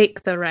 I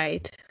take the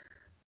ride.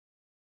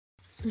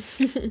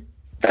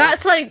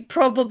 That's like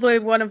probably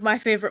one of my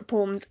favourite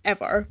poems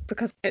ever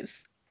because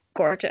it's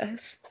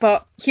gorgeous.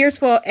 But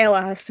here's what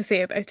Ella has to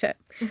say about it.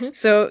 Mm-hmm.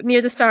 So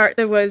near the start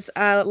there was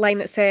a line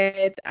that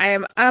said, I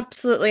am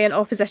absolutely in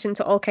opposition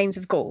to all kinds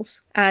of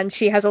goals. And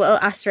she has a little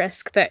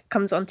asterisk that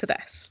comes onto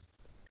this.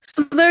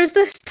 So there's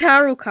this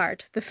tarot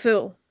card, the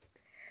Fool.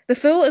 The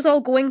Fool is all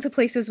going to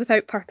places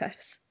without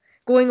purpose.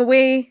 Going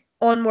away,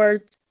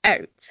 onward,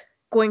 out,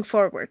 going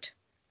forward.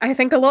 I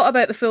think a lot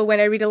about the Fool when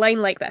I read a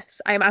line like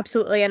this. I am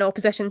absolutely in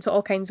opposition to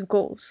all kinds of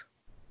goals.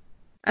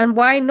 And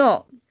why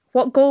not?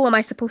 What goal am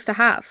I supposed to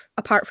have,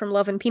 apart from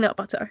love and peanut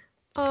butter?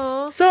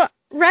 Oh. So,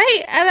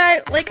 right,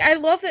 and I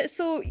love it.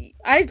 So,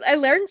 I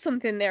learned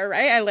something there,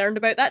 right? I learned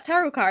about that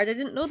tarot card. I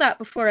didn't know that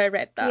before I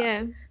read that.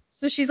 Yeah.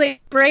 So she's like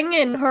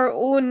bringing her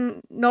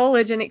own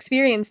knowledge and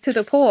experience to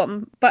the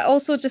poem, but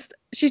also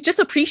she's just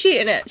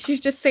appreciating it. She's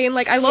just saying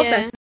like, I love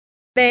this.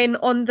 Then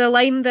on the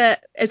line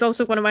that is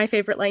also one of my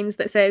favourite lines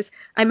that says,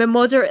 I'm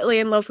immoderately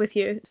in love with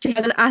you, she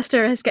has an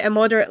asterisk at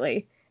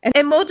immoderately. And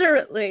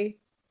immoderately,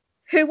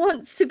 who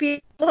wants to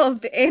be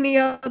loved any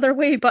other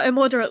way but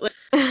immoderately?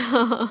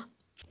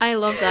 I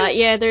love that.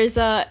 Yeah, there's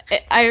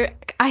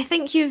I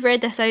think you've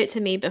read this out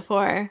to me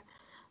before.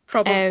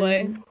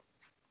 Probably.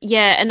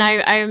 Yeah, and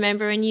I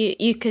remember when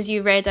because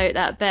you read out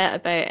that bit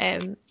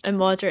about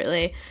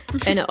immoderately,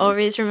 and it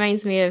always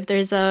reminds me of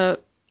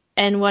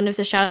in one of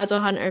the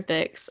Shadowhunter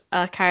books,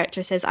 a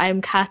character says, I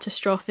am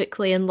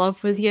catastrophically in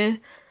love with you.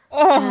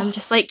 Oh. And I'm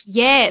just like,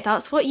 yeah,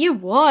 that's what you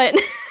want.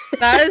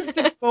 That is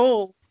the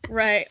goal.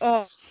 Right.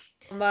 Oh,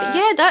 man.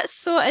 Yeah, that's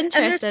so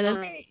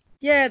interesting.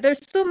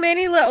 There's so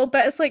many little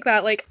bits like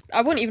that. Like,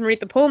 I won't even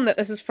read the poem that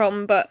this is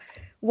from, but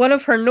one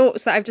of her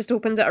notes that I've just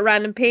opened at a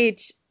random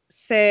page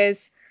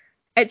says,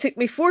 it took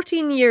me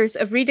 14 years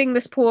of reading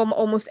this poem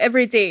almost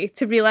every day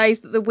to realise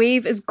that the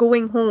wave is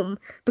going home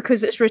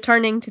because it's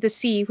returning to the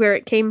sea where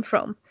it came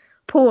from.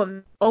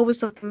 Poem, always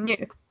something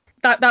new.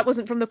 That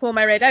wasn't from the poem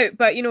I read out,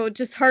 but,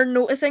 just her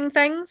noticing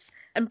things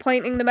and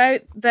pointing them out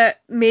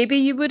that maybe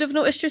you would have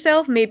noticed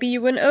yourself, maybe you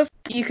wouldn't have.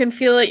 You can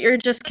feel like you're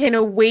just kind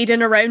of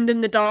wading around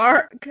in the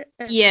dark.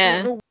 And you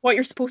don't know what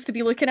you're supposed to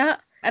be looking at.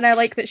 And I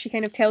like that she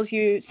kind of tells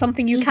you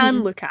something you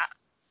can look at.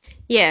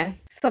 Yeah.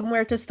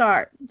 Somewhere to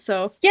start.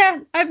 So yeah,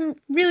 I'm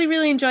really,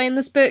 really enjoying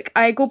this book.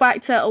 I go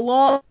back to it a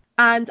lot,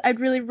 and I'd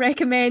really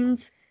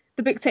recommend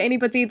the book to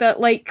anybody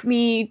that, like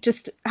me,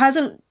 just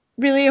hasn't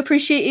really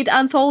appreciated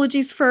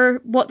anthologies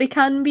for what they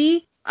can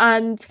be,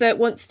 and that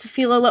wants to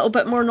feel a little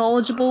bit more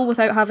knowledgeable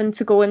without having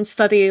to go and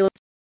study.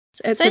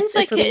 Sounds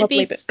like it'd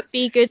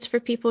be good for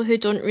people who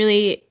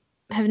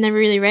have never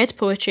really read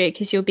poetry,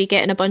 because you'll be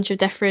getting a bunch of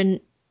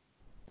different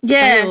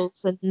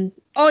styles. And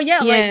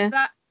like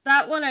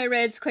that one I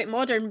read is quite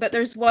modern, but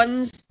there's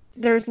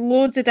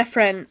loads of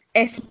different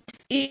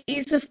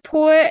ethnicities of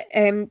poet.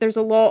 There's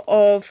a lot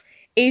of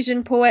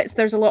Asian poets,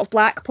 there's a lot of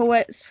black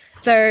poets,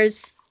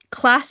 there's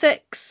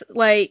classics,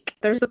 like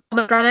there's the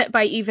Pomegranate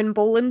by Evan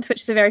Boland,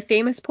 which is a very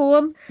famous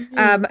poem.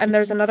 And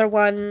there's another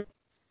one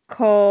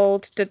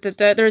called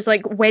there's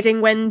like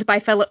Wedding Wind by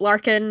Philip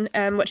Larkin,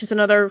 which is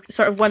another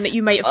sort of one that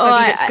you might have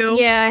studied at school.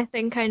 Yeah, I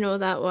think I know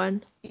that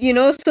one.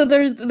 So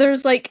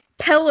there's like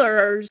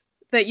pillars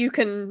that you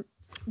can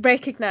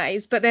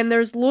recognize, but then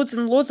there's loads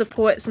and loads of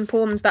poets and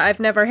poems that I've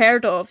never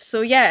heard of.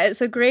 So yeah,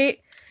 it's a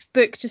great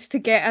book just to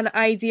get an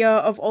idea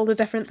of all the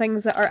different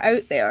things that are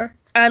out there.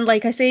 And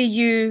like I say,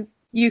 you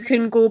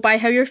can go by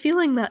how you're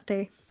feeling that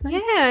day. Yeah,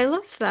 I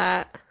love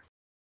that.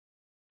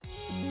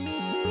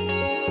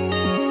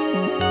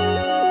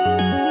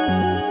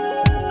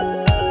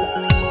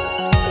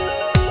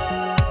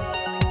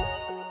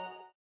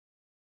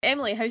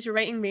 Emily, how's your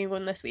writing been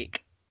going this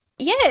week?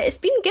 Yeah, it's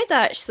been good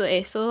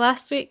actually. So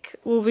last week,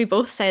 we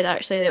both said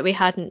actually that we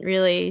hadn't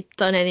really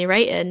done any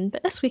writing,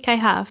 but this week I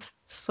have.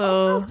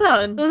 So well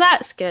done. So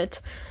that's good.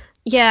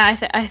 Yeah,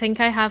 I think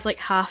I have like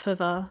half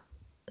of a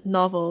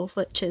novel,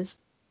 which is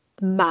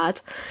mad.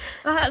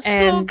 That's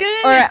so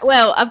good.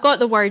 Well, I've got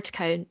the word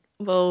count.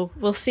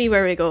 We'll see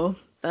where we go.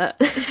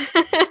 But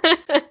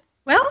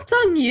well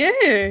done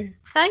you.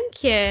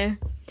 Thank you.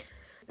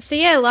 So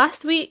yeah,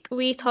 last week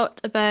we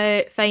talked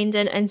about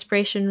finding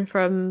inspiration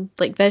from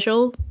like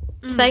visual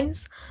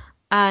things.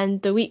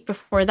 And the week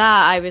before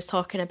that, I was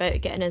talking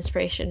about getting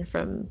inspiration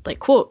from like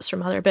quotes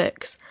from other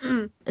books.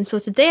 And so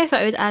today I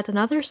thought I would add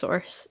another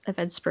source of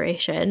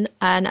inspiration,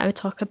 and I would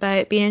talk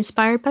about being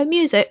inspired by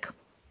music.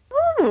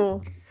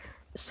 Oh.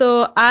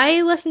 So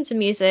I listen to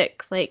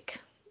music like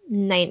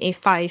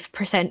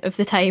 95% of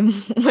the time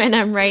when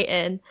I'm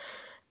writing,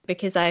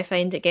 because I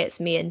find it gets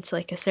me into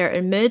like a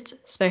certain mood,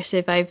 especially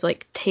if I've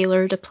like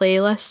tailored a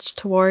playlist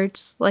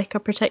towards like a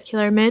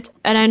particular mood.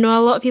 And I know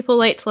a lot of people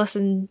like to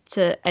listen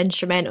to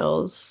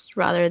instrumentals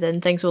rather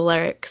than things with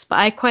lyrics, but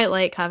I quite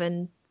like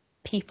having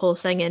people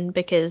singing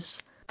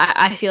because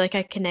I feel like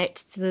I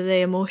connect to the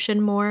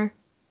emotion more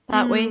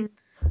that way.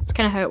 It's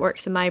kind of how it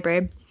works in my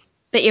brain.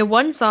 But yeah,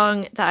 one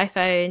song that I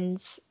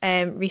found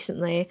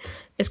recently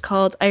is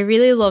called I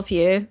Really Love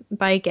You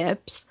by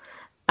Gibbs.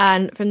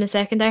 And from the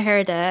second I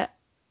heard it,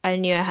 I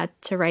knew I had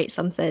to write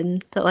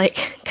something that like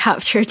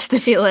captured the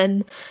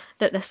feeling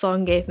that the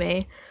song gave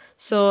me.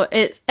 So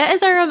it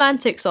is a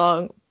romantic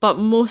song, but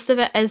most of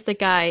it is the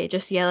guy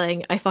just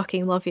yelling "I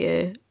fucking love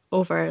you"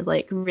 over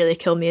like really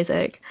cool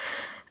music.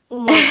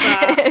 Love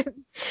that.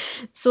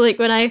 So like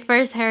when I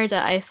first heard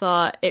it, I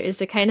thought it was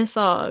the kind of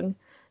song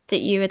that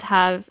you would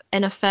have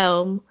in a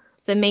film.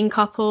 The main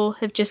couple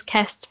have just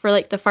kissed for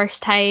like the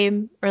first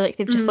time, or like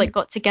they've just like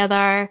got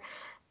together,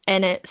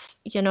 and it's,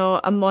 you know,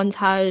 a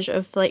montage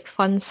of like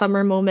fun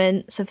summer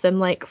moments of them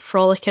like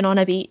frolicking on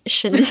a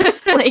beach and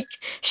like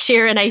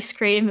sharing ice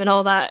cream and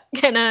all that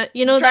kind of,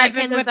 you know, driving that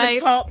kind with of vibe. The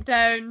top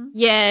down.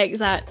 Yeah,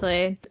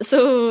 exactly.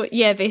 So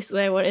yeah,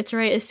 basically I wanted to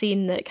write a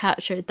scene that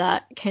captured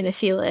that kind of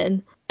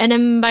feeling. And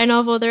in my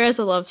novel there is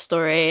a love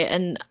story,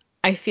 and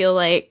I feel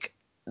like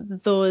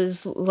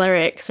those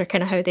lyrics are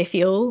kind of how they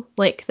feel,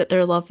 like that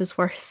their love is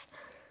worth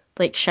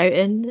like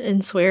shouting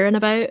and swearing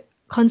about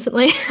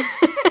constantly.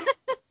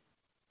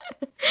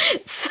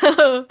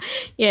 So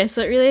yeah,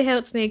 so it really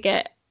helps me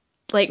get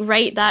like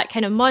write that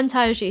kind of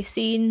montage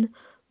scene,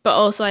 but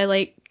also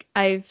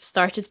I've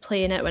started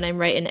playing it when I'm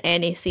writing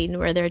any scene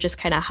where they're just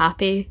kind of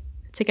happy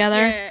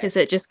together, because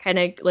it just kind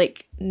of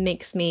like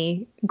makes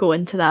me go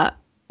into that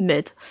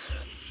mood.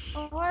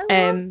 Oh,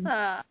 I love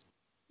that.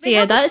 So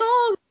yeah, that's a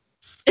song.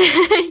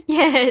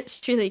 Yeah,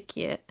 it's really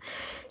cute.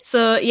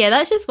 So yeah,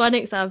 that's just one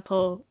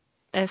example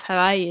of how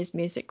I use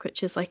music,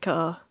 which is like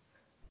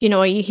you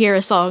know, you hear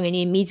a song and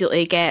you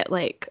immediately get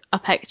like a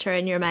picture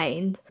in your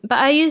mind. But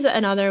I use it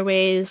in other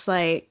ways,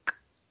 like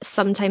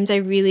sometimes I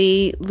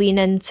really lean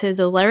into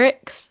the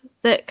lyrics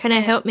that kind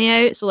of help me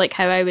out. So like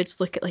how I would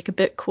look at like a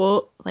book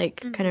quote, like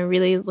kind of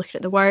really looking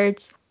at the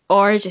words,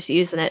 or just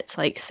using it to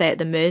like set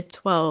the mood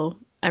while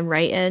I'm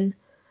writing.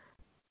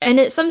 And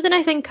it's something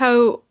I think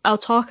I'll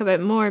talk about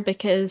more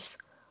because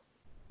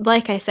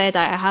like I said,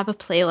 I have a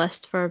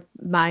playlist for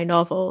my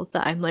novel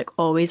that I'm like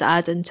always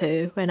adding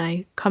to when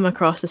I come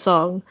across a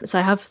song. So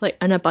I have like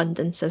an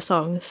abundance of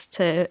songs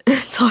to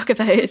talk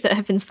about that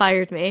have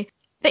inspired me.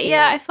 But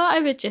yeah, I thought I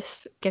would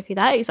just give you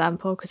that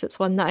example because it's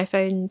one that I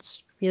found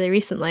really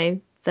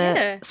recently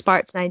that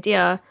sparked an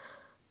idea.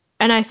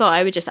 And I thought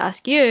I would just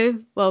ask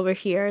you while we're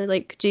here,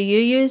 like, do you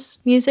use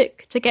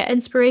music to get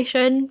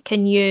inspiration?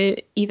 Can you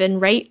even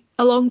write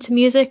along to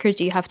music, or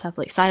do you have to have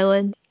like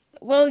silence?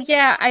 Well,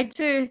 yeah, I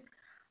do.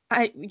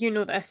 You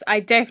know this.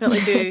 I definitely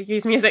do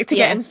use music to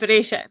get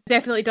inspiration.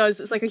 Definitely does.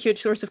 It's like a huge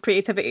source of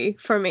creativity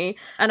for me.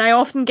 And I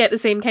often get the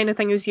same kind of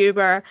thing as you,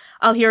 where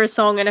I'll hear a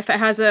song and if it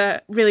has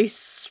a really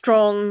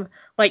strong,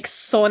 like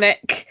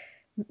sonic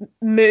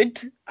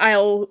mood,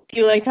 I'll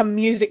do like a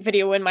music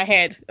video in my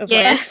head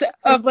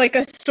of like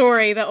a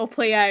story that'll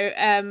play out.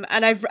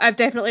 And I've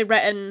definitely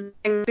written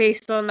things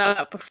based on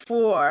that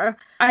before.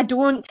 I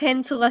don't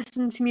tend to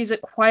listen to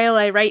music while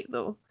I write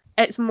though.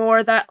 It's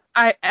more that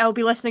I'll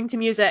be listening to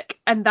music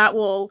and that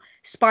will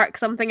spark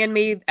something in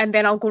me and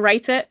then I'll go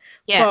write it.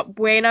 But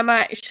when I'm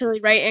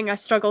actually writing, I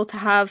struggle to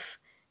have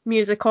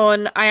music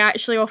on. I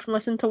actually often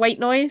listen to white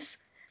noise.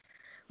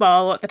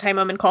 Well, at the time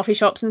I'm in coffee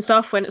shops and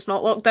stuff when it's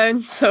not locked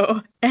down,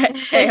 so it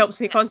helps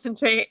me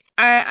concentrate.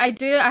 I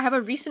have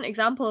a recent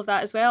example of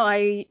that as well.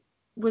 I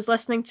was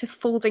listening to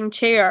Folding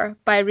Chair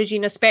by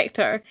Regina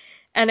Spektor,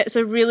 and it's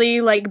a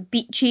really like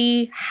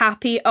beachy,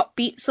 happy,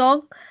 upbeat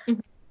song.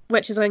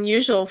 Which is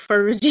unusual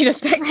for Regina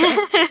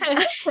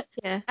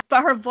Spektor.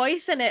 But her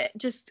voice in it,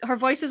 her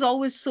voice is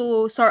always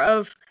so sort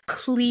of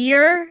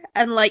clear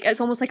and like it's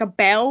almost like a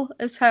bell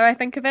is how I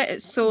think of it.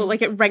 It's so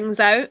like it rings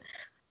out.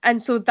 And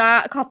so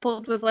that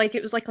coupled with like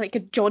it was like a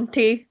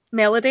jaunty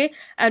melody,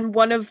 and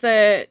one of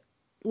the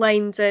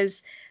lines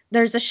is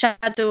there's a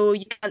shadow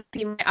you can't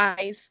see my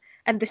eyes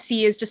and the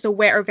sea is just a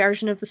wetter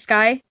version of the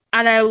sky.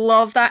 And I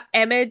love that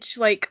image,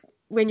 like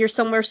when you're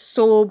somewhere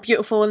so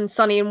beautiful and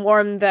sunny and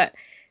warm that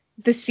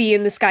the sea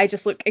and the sky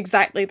just look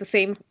exactly the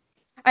same.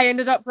 I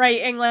ended up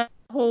writing like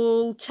a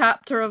whole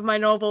chapter of my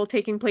novel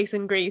taking place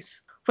in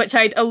Greece, which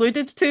I'd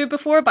alluded to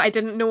before, but I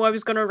didn't know I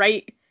was going to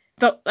write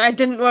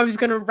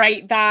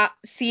that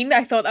scene.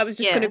 I thought that was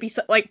just going to be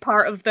like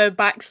part of the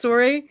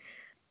backstory,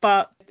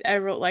 but I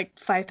wrote like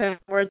 5,000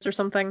 words or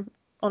something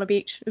on a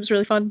beach. It was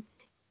really fun.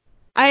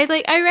 I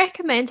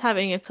recommend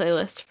having a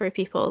playlist for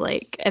people,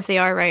 like, if they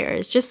are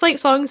writers, just like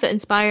songs that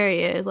inspire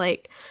you.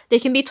 Like, they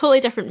can be totally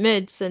different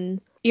moods,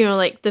 and you know,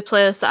 like the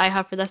playlist that I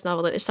have for this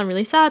novel, like, there's some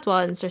really sad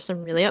ones, there's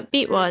some really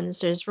upbeat ones,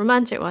 there's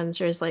romantic ones,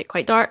 there's like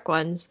quite dark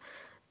ones,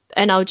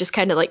 and I'll just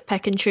kind of like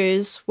pick and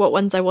choose what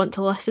ones I want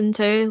to listen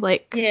to,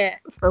 like,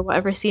 for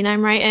whatever scene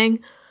I'm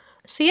writing.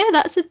 So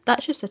yeah,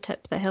 that's just a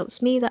tip that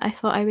helps me that I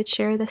thought I would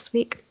share this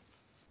week.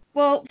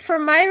 Well, for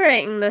my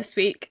writing this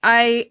week,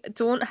 I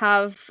don't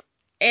have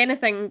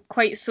anything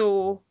quite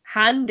so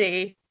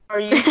handy or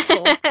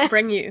useful to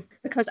bring you,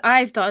 because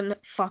I've done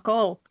fuck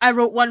all. I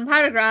wrote one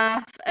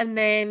paragraph and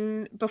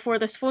then before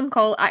this phone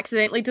call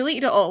accidentally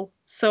deleted it all.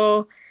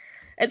 So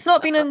it's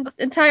not been an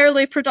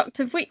entirely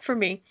productive week for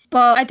me.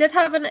 But I did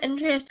have an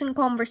interesting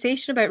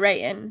conversation about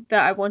writing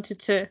that I wanted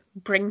to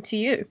bring to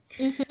you.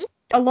 Mm-hmm.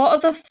 A lot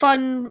of the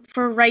fun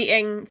for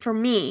writing for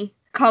me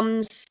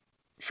comes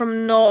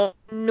from not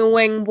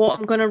knowing what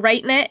I'm going to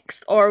write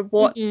next, or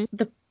what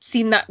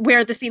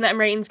where the scene that I'm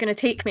writing is going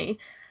to take me.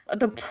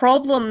 The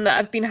problem that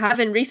I've been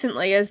having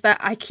recently is that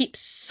I keep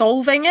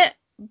solving it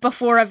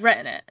before I've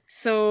written it.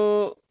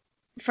 So,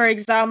 for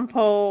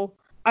example,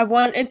 I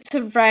wanted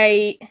to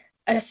write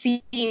a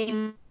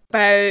scene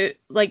about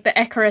like the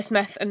Icarus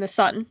myth and the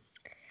sun,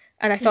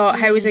 and I thought,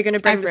 how was I going to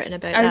bring I've this? written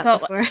about that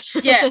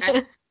before.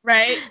 Yeah,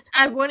 right.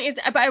 I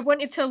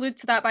wanted to allude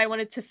to that, but I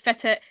wanted to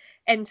fit it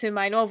into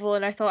my novel,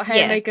 and I thought, how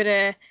am I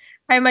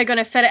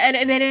gonna fit it in?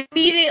 And then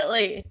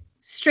immediately,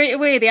 straight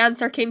away, the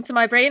answer came to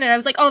my brain, and I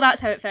was like, oh,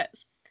 that's how it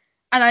fits.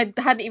 And I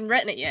hadn't even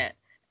written it yet.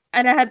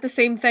 And I had the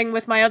same thing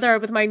with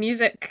my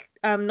music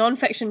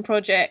non-fiction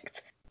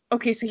project.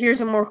 Okay, so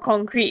here's a more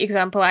concrete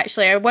example,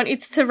 actually. I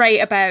wanted to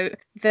write about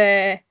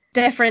the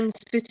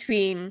difference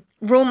between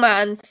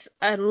romance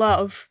and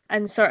love,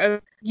 and sort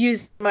of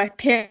use my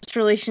parents'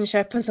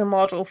 relationship as a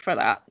model for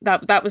that.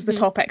 That was the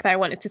topic that I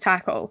wanted to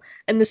tackle.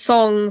 And the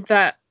song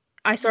that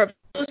I sort of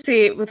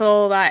associate with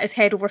all that is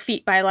Head Over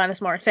Feet by Alanis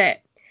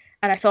Morissette.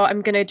 And I thought,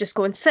 I'm going to just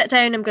go and sit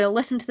down, I'm going to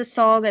listen to the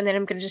song, and then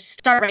I'm going to just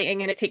start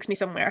writing, and it takes me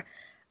somewhere.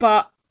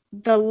 But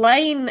the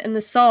line in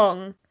the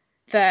song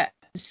that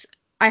is,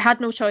 I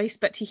had no choice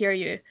but to hear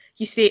you.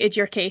 You stated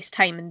your case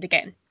time and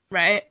again,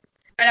 right?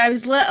 When I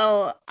was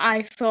little,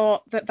 I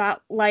thought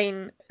that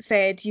line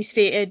said, you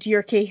stated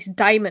your case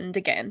diamond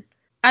again.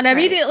 And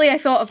immediately I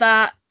thought of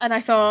that, and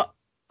I thought,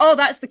 oh,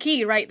 that's the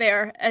key right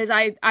there. As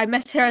I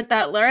misheard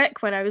that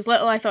lyric when I was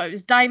little. I thought it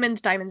was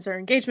diamond. Diamonds are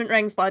engagement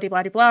rings, blah, blah,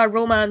 blah, blah,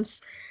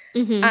 romance.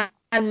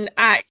 And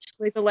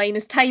actually the line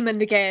is time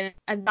and again,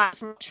 and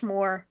that's much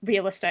more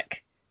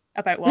realistic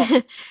about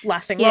what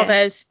lasting love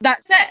is.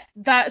 That's it.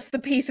 That's the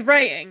piece of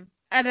writing.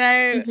 And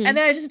then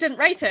I just didn't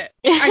write it.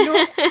 I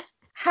know.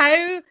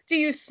 How do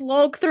you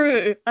slog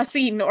through a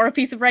scene or a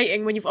piece of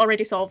writing when you've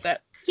already solved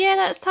it? Yeah,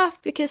 that's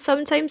tough, because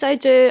sometimes I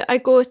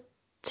go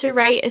to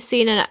write a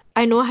scene and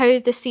I know how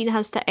the scene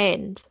has to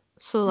end.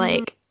 So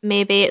like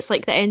maybe it's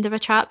like the end of a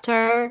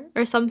chapter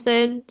or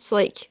something. So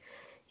like,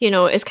 you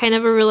know, it's kind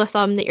of a rule of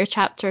thumb that your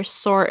chapter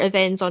sort of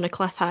ends on a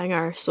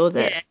cliffhanger so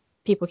that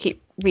people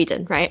keep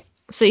reading, right?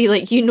 So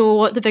you know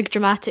what the big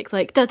dramatic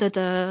like da da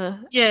da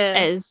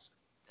is,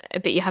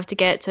 but you have to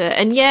get to it.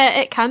 And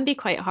yeah, it can be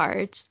quite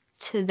hard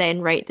to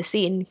then write the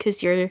scene,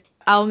 because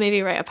I'll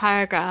maybe write a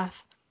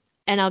paragraph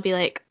and I'll be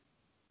like,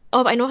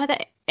 oh, but I know how the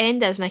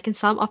end is and I can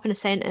sum up in a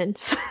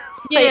sentence.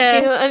 Do you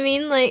know what I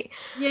mean?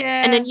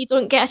 And then you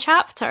don't get a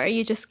chapter,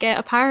 you just get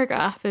a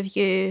paragraph of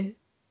you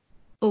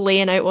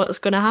laying out what's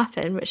going to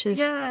happen, which is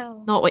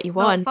not what you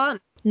want. Not fun.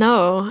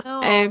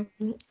 No.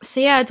 So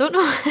yeah, I don't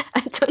know.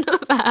 I don't know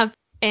if I have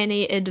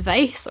any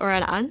advice or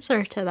an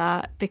answer to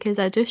that, because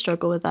I do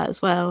struggle with that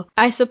as well.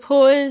 I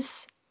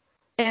suppose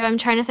if I'm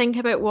trying to think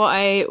about what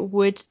I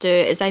would do,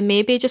 is I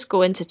maybe just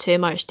go into too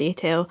much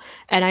detail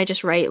and I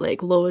just write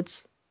like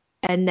loads,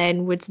 and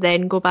then would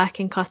then go back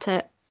and cut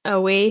it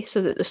away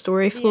so that the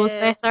story flows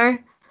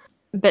better.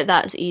 But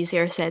that's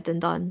easier said than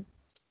done.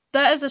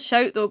 That is a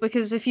shout though,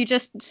 because if you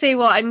just say do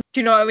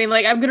you know what I mean?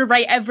 Like, I'm going to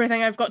write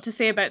everything I've got to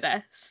say about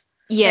this.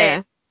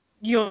 Yeah.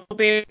 You'll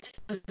be able to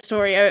tell the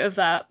story out of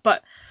that.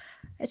 But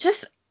it's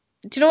just,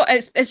 do you know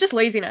what? It's just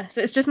laziness.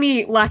 It's just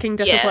me lacking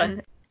discipline.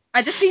 Yeah.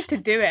 I just need to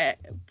do it.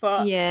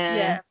 But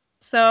yeah.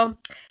 So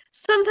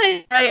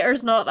sometimes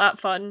writer's not that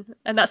fun.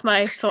 And that's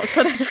my thoughts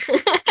for this.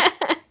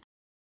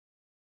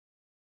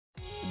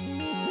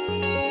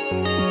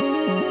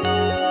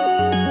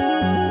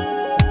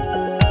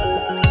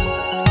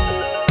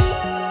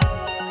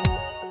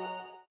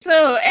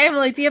 So,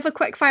 Emily, do you have a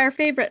quickfire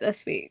favourite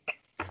this week?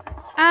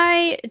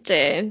 I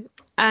do.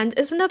 And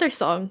it's another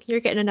song. You're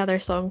getting another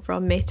song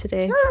from me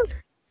today. Woo!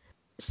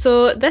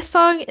 So this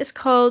song is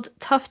called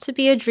Tough to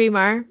Be a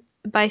Dreamer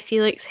by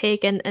Felix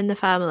Hagen and the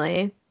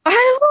Family.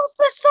 I love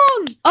this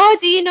song! Oh,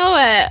 do you know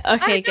it?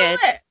 Okay, good.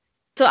 It.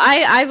 So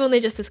I've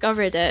only just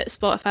discovered it.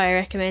 Spotify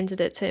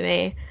recommended it to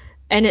me.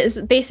 And it's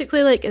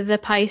basically like the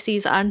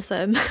Pisces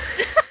anthem.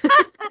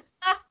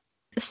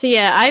 So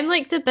yeah, I'm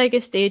like the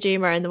biggest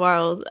daydreamer in the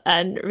world,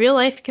 and real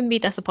life can be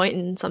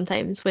disappointing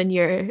sometimes when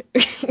you're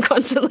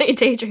constantly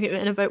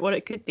daydreaming about what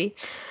it could be.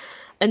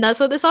 And that's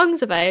what the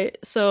song's about.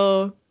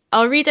 So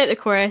I'll read out the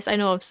chorus. I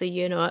know obviously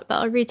you know it, but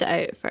I'll read it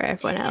out for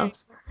everyone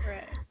else.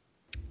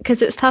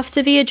 Because it's tough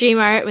to be a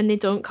dreamer when they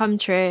don't come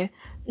true.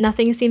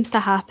 Nothing seems to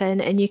happen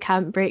and you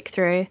can't break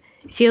through.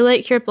 Feel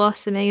like your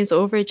blossoming is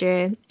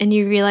overdue, and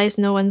you realise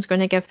no one's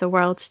going to give the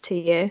world to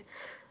you.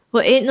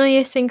 Well, ain't no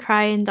use in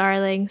crying,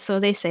 darling, so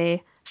they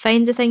say.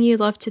 Find the thing you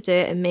love to do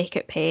and make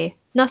it pay.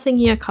 Nothing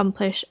you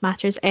accomplish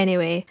matters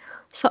anyway,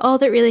 so all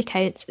that really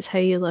counts is how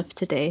you live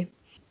today.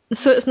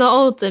 So it's not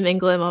all doom and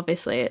gloom,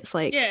 obviously. It's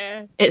like,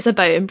 It's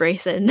about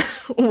embracing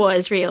what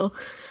is real.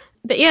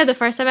 But yeah, the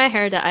first time I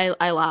heard it,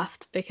 I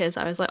laughed because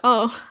I was like,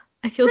 oh,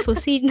 I feel so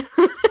seen.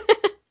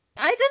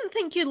 I didn't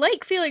think you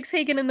like Felix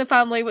Hagen and the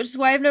Family, which is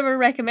why I've never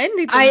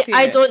recommended them to you.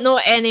 I don't know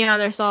any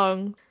other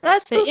song.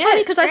 That's so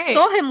funny because I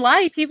saw him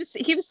live. He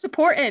was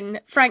supporting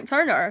Frank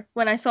Turner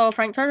when I saw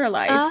Frank Turner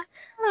live.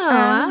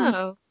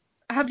 Wow.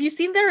 Have you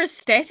seen their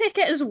aesthetic?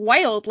 It is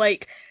wild.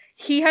 Like,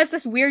 he has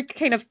this weird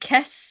kind of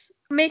Kiss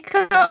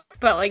makeup,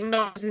 but like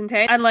not as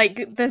intense, and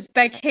like this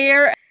big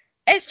hair.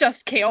 It's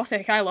just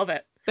chaotic. I love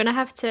it. Gonna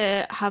have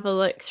to have a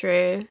look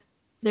through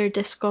their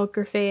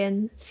discography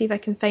and see if I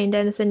can find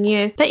anything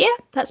new. But yeah,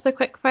 that's my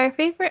quickfire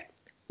favourite.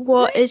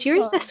 What is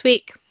yours this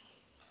week?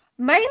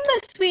 Mine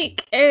this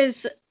week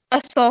is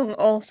a song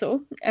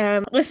also.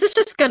 This is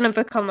just gonna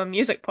become a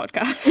music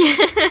podcast.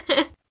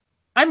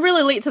 I'm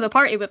really late to the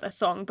party with this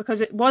song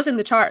because it was in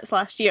the charts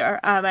last year,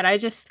 and I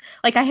just,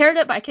 like, I heard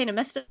it but I kind of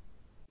missed it.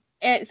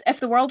 It's If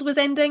the World Was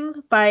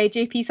Ending by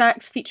JP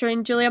Saxe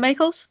featuring Julia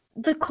Michaels.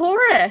 The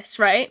chorus,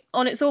 right,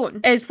 on its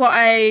own, is what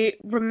I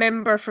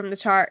remember from the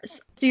charts.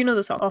 Do you know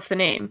the song off the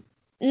name?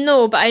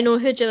 No, but I know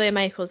who Julia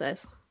Michaels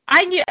is.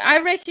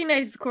 I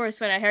recognised the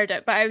chorus when I heard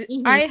it, but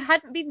I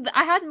hadn't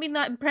been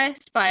that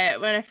impressed by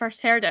it when I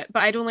first heard it,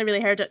 but I'd only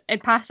really heard it in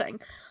passing.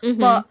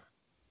 But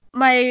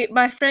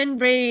my friend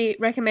Ray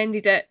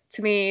recommended it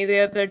to me the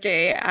other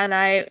day, and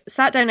I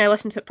sat down and I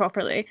listened to it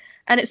properly,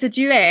 and it's a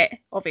duet,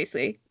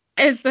 obviously.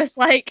 Is this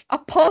like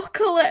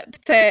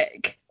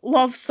apocalyptic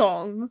love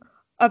song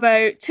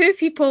about two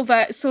people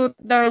so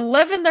they're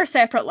living their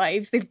separate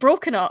lives, they've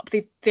broken up,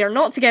 they're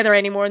not together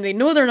anymore, and they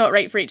know they're not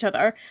right for each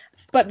other,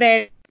 but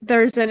then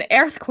there's an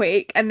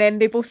earthquake, and then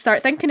they both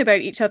start thinking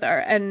about each other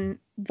and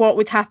what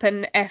would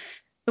happen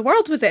if the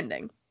world was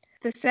ending.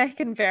 The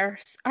second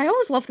verse, I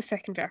always love the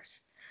second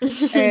verse.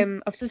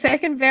 The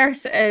second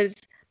verse is,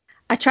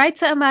 I tried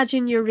to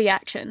imagine your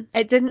reaction.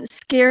 It didn't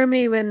scare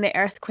me when the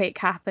earthquake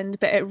happened,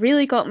 but it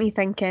really got me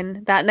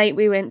thinking. That night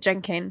we went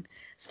drinking,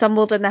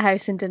 stumbled in the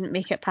house and didn't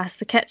make it past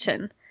the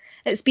kitchen.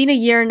 It's been a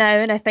year now,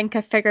 and I think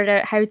I've figured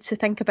out how to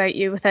think about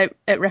you without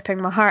it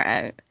ripping my heart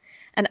out.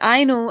 And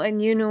I know,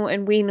 and you know,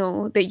 and we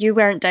know that you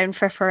weren't down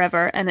for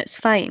forever, and it's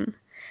fine.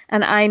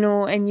 And I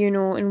know, and you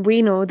know, and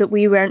we know that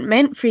we weren't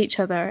meant for each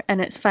other,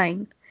 and it's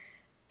fine.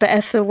 But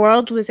if the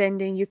world was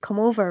ending, you'd come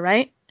over,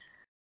 right?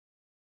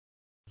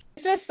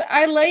 It's just,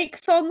 I like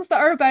songs that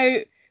are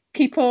about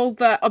people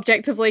that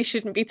objectively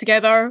shouldn't be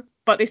together,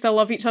 but they still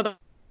love each other.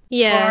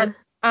 Yeah.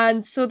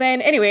 And so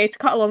then, anyway, to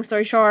cut a long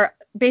story short,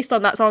 based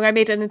on that song, I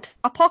made an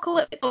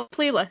apocalyptic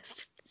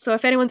playlist. So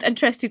if anyone's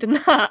interested in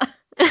that,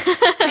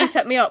 please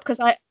hit me up, because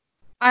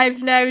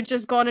I've now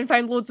just gone and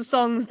found loads of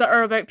songs that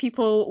are about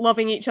people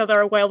loving each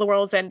other while the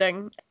world's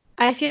ending.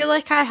 I feel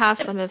like I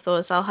have some of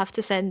those. I'll have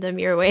to send them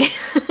your way.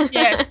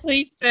 Yes,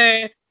 please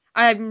do.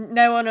 I'm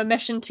now on a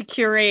mission to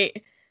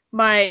curate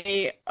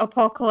my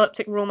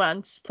apocalyptic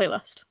romance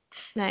playlist.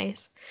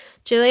 Nice.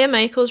 Julia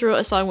Michaels wrote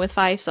a song with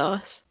Five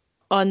Sauce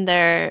on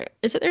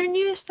is it their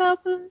newest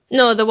album?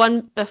 No, the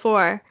one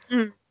before,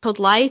 called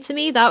Lie to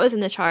Me. That was in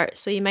the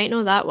charts, so you might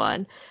know that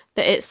one.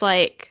 But it's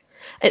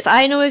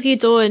I know if you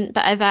don't,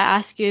 but if I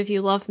ask you if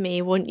you love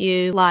me, won't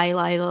you lie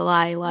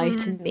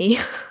to me?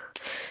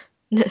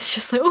 And it's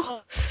just like,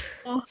 oh.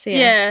 So,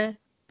 yeah.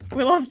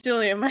 We love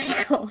Julia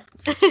Michaels.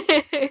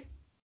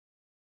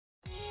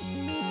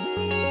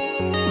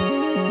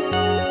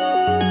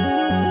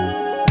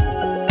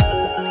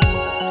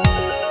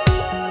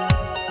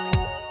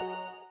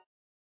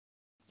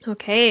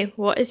 Okay,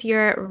 what is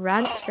your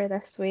rant for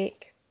this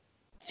week?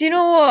 Do you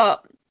know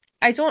what?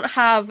 I don't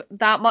have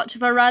that much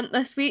of a rant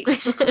this week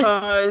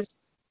because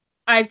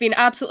I've been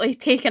absolutely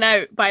taken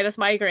out by this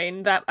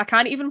migraine that I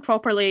can't even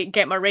properly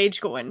get my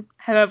rage going.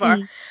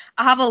 However,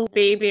 I have a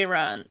baby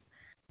rant.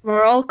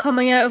 We're all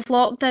coming out of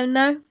lockdown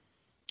now.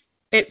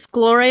 It's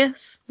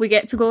glorious. We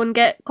get to go and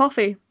get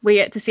coffee. We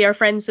get to see our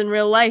friends in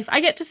real life. I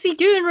get to see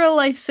you in real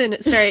life soon.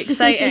 It's very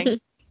exciting.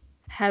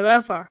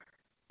 However,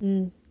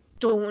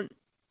 don't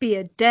be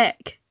a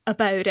dick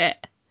about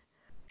it.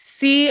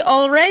 See,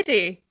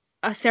 already,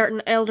 a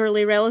certain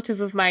elderly relative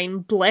of mine,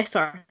 bless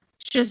her,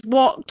 just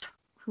walked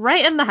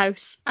right in the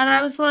house. And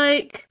I was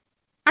like,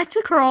 I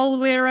took her all the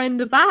way around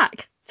the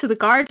back to the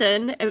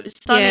garden. It was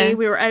sunny. Yeah.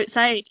 We were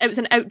outside. It was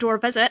an outdoor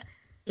visit.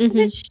 And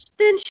then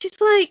she's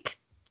like,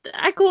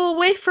 I go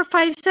away for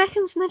 5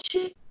 seconds and then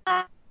she's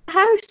at the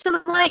house. And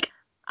I'm like,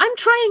 I'm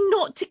trying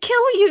not to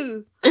kill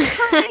you. I'm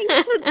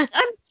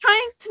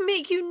trying to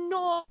make you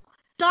not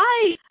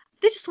die.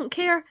 They just don't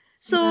care.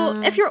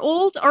 So if you're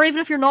old, or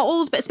even if you're not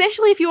old, but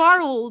especially if you are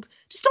old,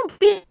 just don't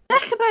be a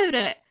dick about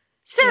it.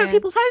 Stare at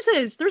people's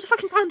houses. There's a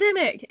fucking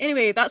pandemic.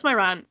 Anyway, that's my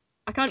rant.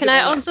 Can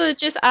I also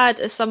just add,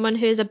 as someone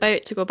who's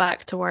about to go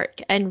back to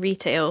work in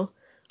retail,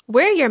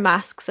 wear your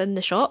masks in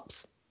the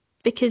shops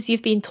because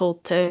you've been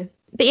told to.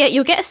 But yeah,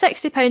 you'll get a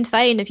 £60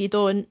 fine if you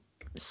don't.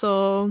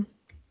 So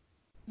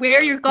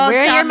wear your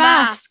goddamn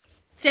mask.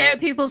 Stare at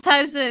people's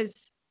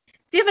houses.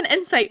 Do you have an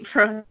insight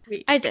for a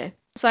week? I do.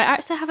 So I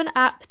actually have an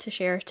app to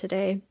share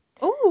today.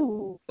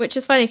 Oh. Which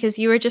is funny because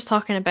you were just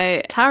talking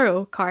about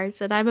tarot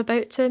cards and I'm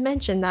about to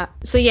mention that.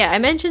 So yeah, I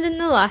mentioned in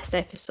the last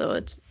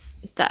episode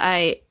that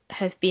I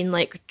have been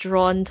like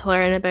drawn to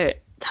learn about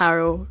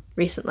tarot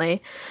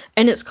recently,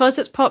 and it's because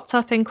it's popped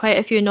up in quite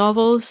a few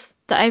novels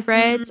that I've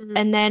read,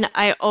 and then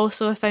I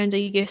also found a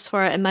use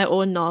for it in my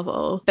own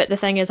novel. But the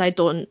thing is, I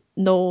don't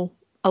know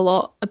a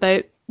lot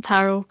about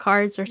tarot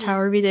cards or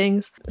tarot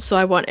readings, so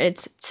I wanted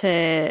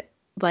to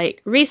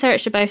like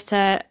research about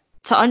it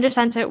to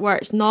understand how it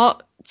works,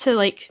 not to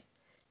like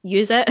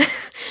use it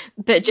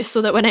but just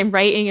so that when I'm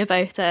writing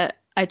about it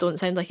I don't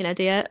sound like an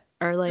idiot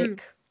or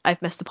like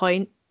I've missed the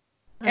point.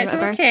 It's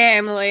okay,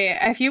 Emily.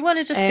 If you want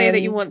to just say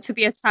that you want to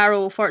be a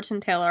tarot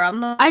fortune teller,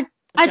 I'm not. I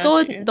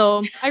don't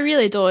though. I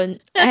really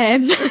don't.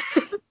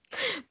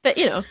 But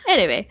you know,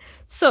 anyway.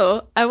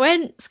 So I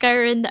went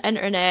scouring the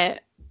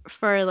internet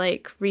for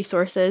like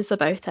resources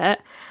about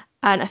it,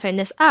 and I found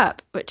this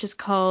app which is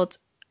called,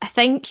 I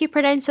think you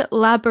pronounce it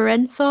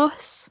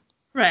Labyrinthos.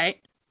 Right.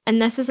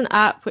 And this is an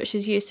app which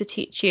is used to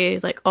teach you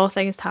like all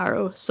things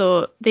tarot.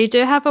 So they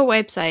do have a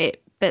website,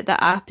 but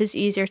the app is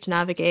easier to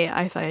navigate,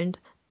 I found.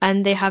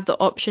 And they have the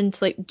option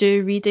to like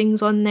do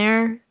readings on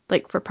there,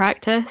 like for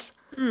practice.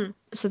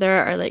 So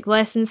there are like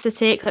lessons to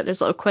take, like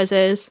there's little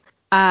quizzes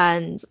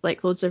and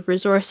like loads of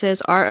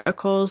resources,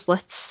 articles,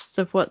 lists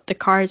of what the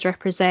cards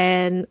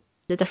represent,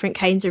 the different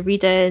kinds of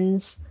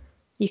readings.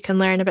 You can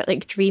learn about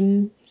like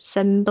dream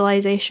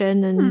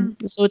symbolization and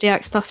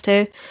zodiac stuff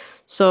too.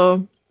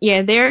 So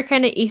yeah, their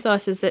kind of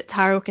ethos is that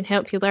tarot can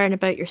help you learn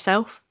about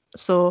yourself.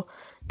 So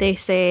they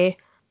say,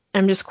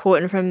 I'm just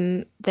quoting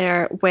from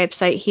their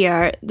website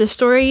here, the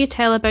story you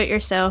tell about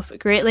yourself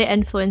greatly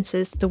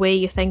influences the way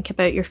you think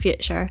about your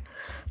future.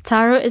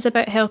 Tarot is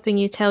about helping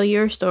you tell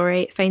your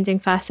story, finding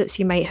facets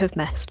you might have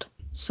missed.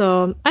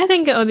 So I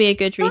think it'll be a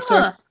good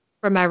resource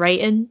for my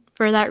writing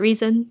for that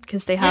reason,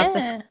 because they have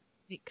this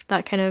like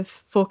that kind of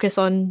focus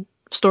on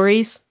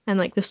stories and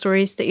like the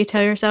stories that you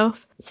tell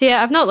yourself. So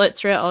yeah, I've not looked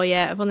through it all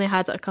yet. I've only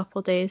had it a couple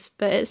of days,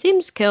 but it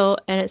seems cool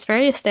and it's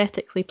very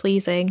aesthetically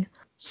pleasing.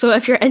 So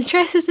if you're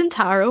interested in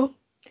tarot,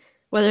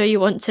 whether you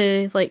want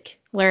to like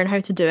learn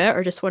how to do it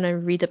or just want to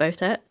read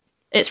about it,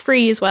 it's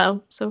free as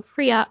well. So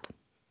free app.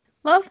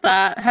 Love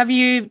that. Have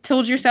you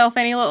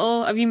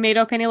made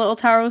up any little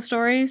tarot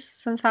stories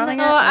since having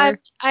it?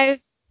 No,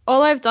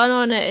 all I've done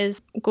on it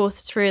is go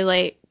through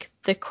like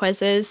the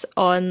quizzes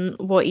on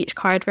what each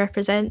card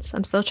represents.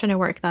 I'm still trying to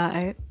work that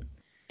out.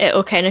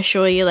 It'll kind of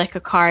show you like a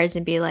card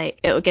and be like,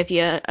 it'll give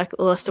you a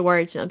list of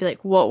words and it'll be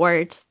like, what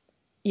word,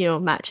 you know,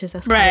 matches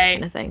this card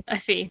kind of thing. I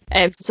see.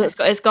 So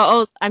it's got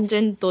all. I'm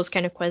doing those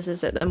kind of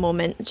quizzes at the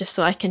moment just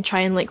so I can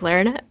try and like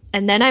learn it,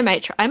 and then I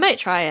might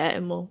try it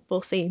and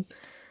we'll see.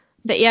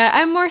 But yeah,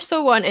 I more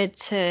so wanted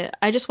to.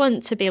 I just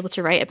want to be able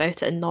to write about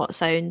it and not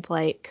sound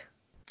like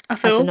a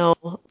fool. I don't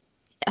know,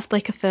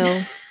 like a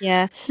fool.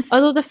 Yeah.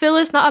 Although the fool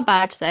is not a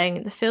bad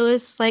thing. The fool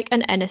is like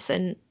an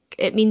innocent.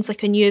 It means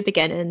like a new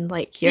beginning.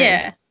 Like you're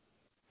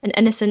an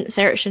innocent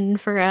searching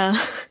for a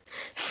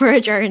for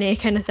a journey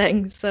kind of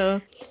thing.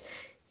 So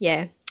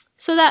yeah.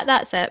 So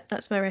that's it.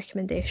 That's my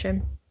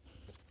recommendation.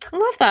 I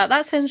love that.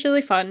 That sounds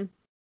really fun.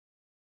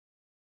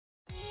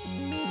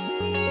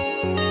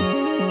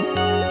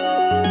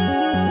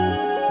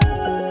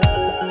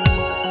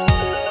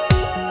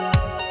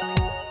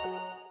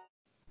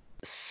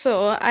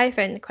 So I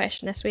found the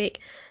question this week.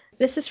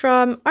 This is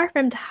from our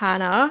friend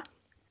Hannah,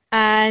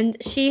 and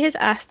she has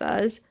asked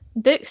us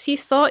books you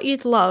thought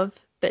you'd love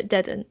but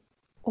didn't.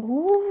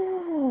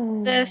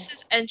 Oh. This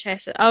is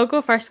interesting. I'll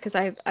go first because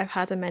I've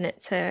had a minute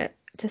to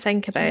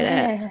think about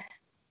it.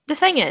 The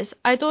thing is,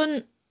 I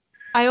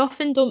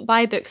often don't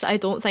buy books that I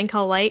don't think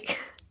I'll like.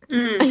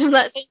 I know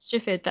that sounds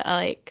stupid,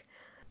 but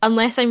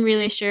unless I'm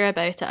really sure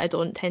about it, I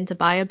don't tend to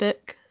buy a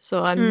book.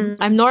 So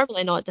I'm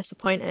normally not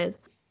disappointed.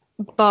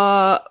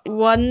 But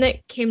one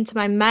that came to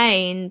my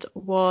mind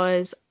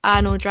was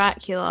Anno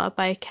Dracula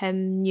by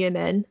Kim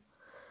Newman,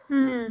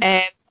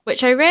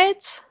 which I read,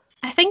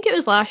 I think it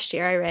was last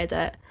year I read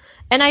it.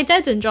 And I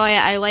did enjoy it,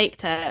 I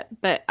liked it,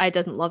 but I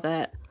didn't love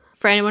it.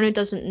 For anyone who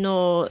doesn't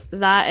know,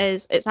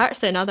 it's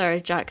actually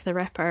another Jack the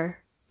Ripper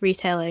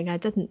retelling. I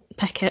didn't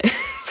pick it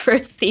for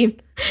a theme.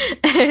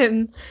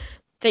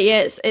 But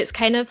yeah, it's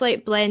kind of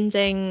like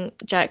blending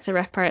Jack the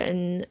Ripper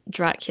and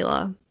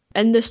Dracula.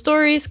 And the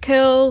story's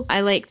cool.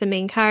 I like the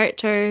main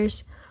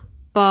characters,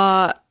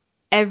 but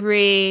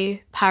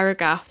every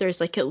paragraph there's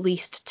like at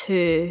least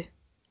two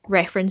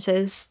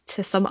references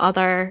to some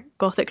other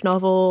Gothic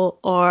novel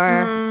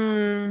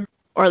or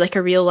like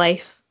a real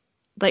life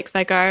like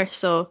figure.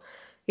 So,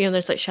 you know,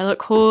 there's like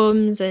Sherlock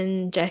Holmes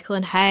and Jekyll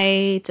and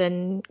Hyde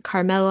and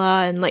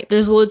Carmilla, and like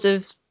there's loads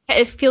of,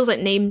 it feels like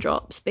name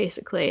drops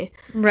basically.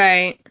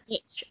 Right.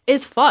 Which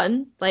is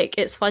fun. Like,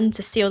 it's fun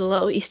to see all the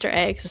little Easter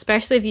eggs,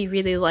 especially if you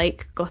really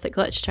like Gothic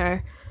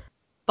literature.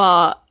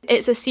 But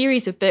it's a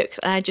series of books,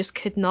 and I just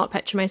could not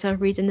picture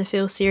myself reading the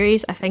full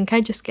series. I think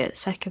I'd just get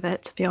sick of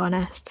it, to be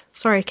honest.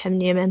 Sorry, Kim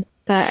Newman.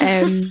 But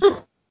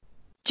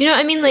do you know what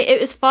I mean? Like, it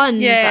was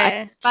fun,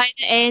 Yeah. but by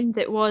the end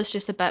it was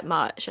just a bit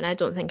much, and I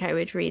don't think I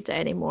would read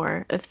any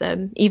more of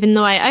them, even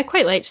though I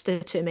quite liked the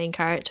two main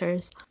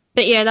characters.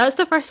 But yeah, that was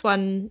the first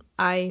one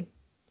I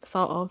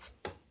thought of.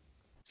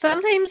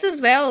 Sometimes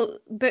as well,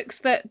 books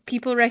that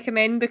people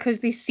recommend because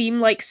they seem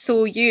like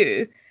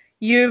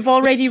you've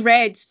already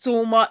read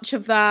so much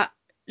of that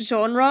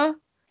genre.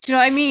 Do you know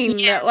what I mean?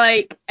 Yeah. That,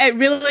 like, it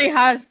really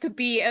has to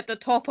be at the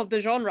top of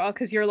the genre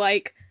because you're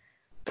like,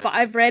 but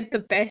I've read the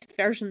best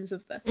versions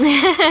of this.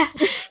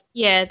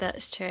 Yeah,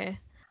 that's true.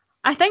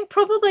 I think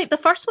probably the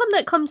first one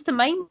that comes to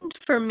mind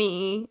for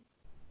me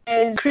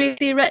is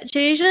Crazy Rich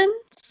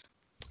Asians.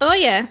 Oh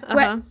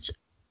yeah. Which,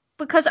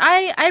 because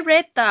I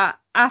read that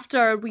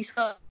after we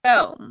saw the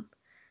film.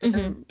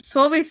 Mm-hmm.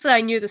 So obviously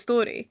I knew the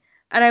story.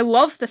 And I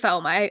loved the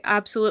film. I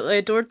absolutely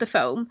adored the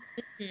film.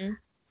 Mm-hmm.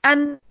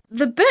 And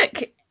the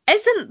book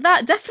isn't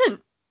that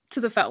different to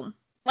the film.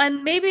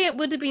 And maybe it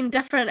would have been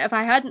different if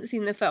I hadn't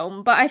seen the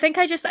film. But I think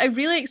I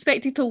really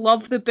expected to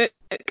love the book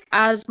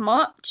as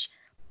much.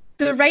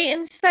 The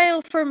writing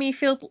style for me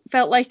felt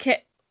like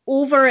it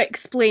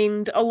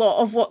over-explained a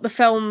lot of what the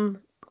film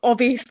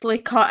obviously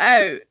cut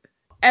out.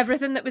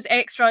 Everything that was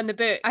extra in the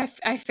book,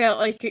 I felt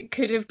like it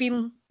could have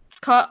been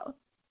cut.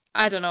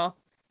 I don't know.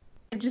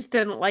 It just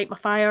didn't light my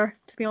fire,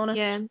 to be honest.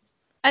 Yeah.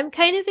 I'm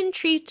kind of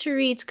intrigued to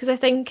read because I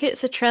think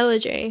it's a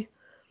trilogy.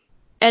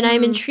 And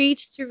I'm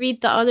intrigued to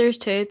read the others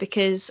too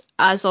because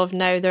as of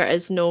now there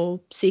is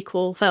no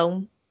sequel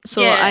film.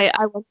 So yeah.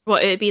 I wonder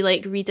what it would be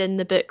like reading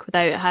the book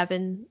without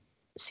having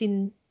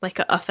seen like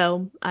a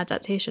film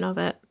adaptation of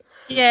it.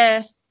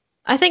 Yeah.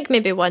 I think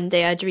maybe one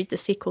day I'd read the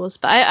sequels,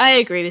 but I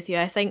agree with you.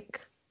 I think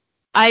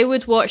I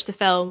would watch the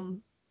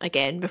film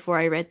again before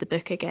I read the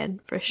book again,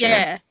 for sure.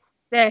 Yeah,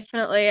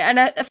 definitely. And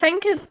I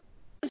think as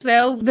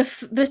well,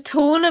 the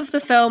tone of the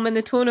film and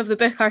the tone of the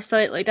book are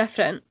slightly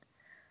different.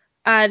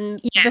 And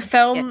the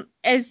film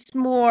is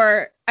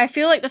more, I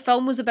feel like the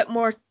film was a bit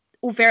more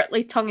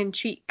overtly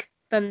tongue-in-cheek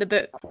than the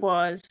book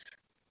was.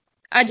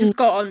 I just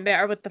got on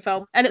better with the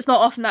film. And it's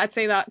not often that I'd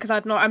say that because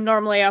I'm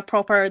normally a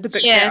proper the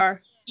book better.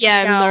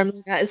 Yeah, I'm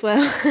normally that as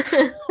well.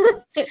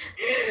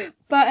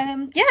 But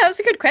yeah, that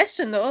was a good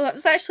question though. That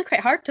was actually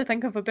quite hard to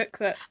think of a book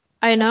that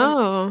I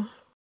know.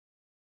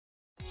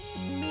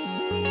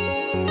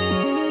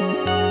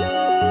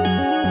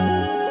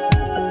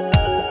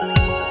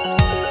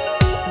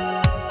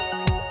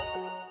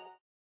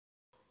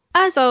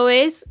 As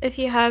always, if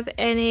you have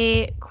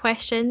any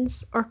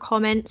questions or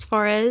comments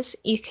for us,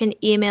 you can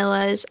email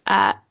us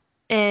at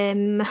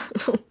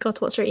oh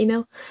God, what's our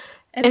email?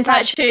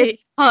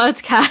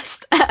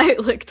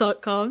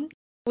 infatuatedpodcast@outlook.com.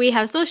 We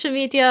have social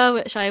media,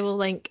 which I will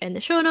link in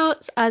the show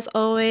notes, as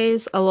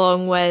always,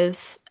 along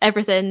with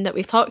everything that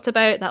we've talked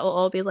about. That will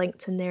all be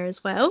linked in there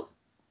as well.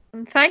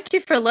 And thank you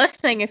for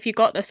listening if you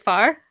got this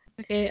far.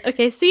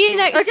 Okay, see you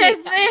next week. Okay,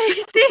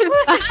 bye.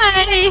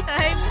 Bye.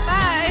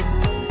 Bye.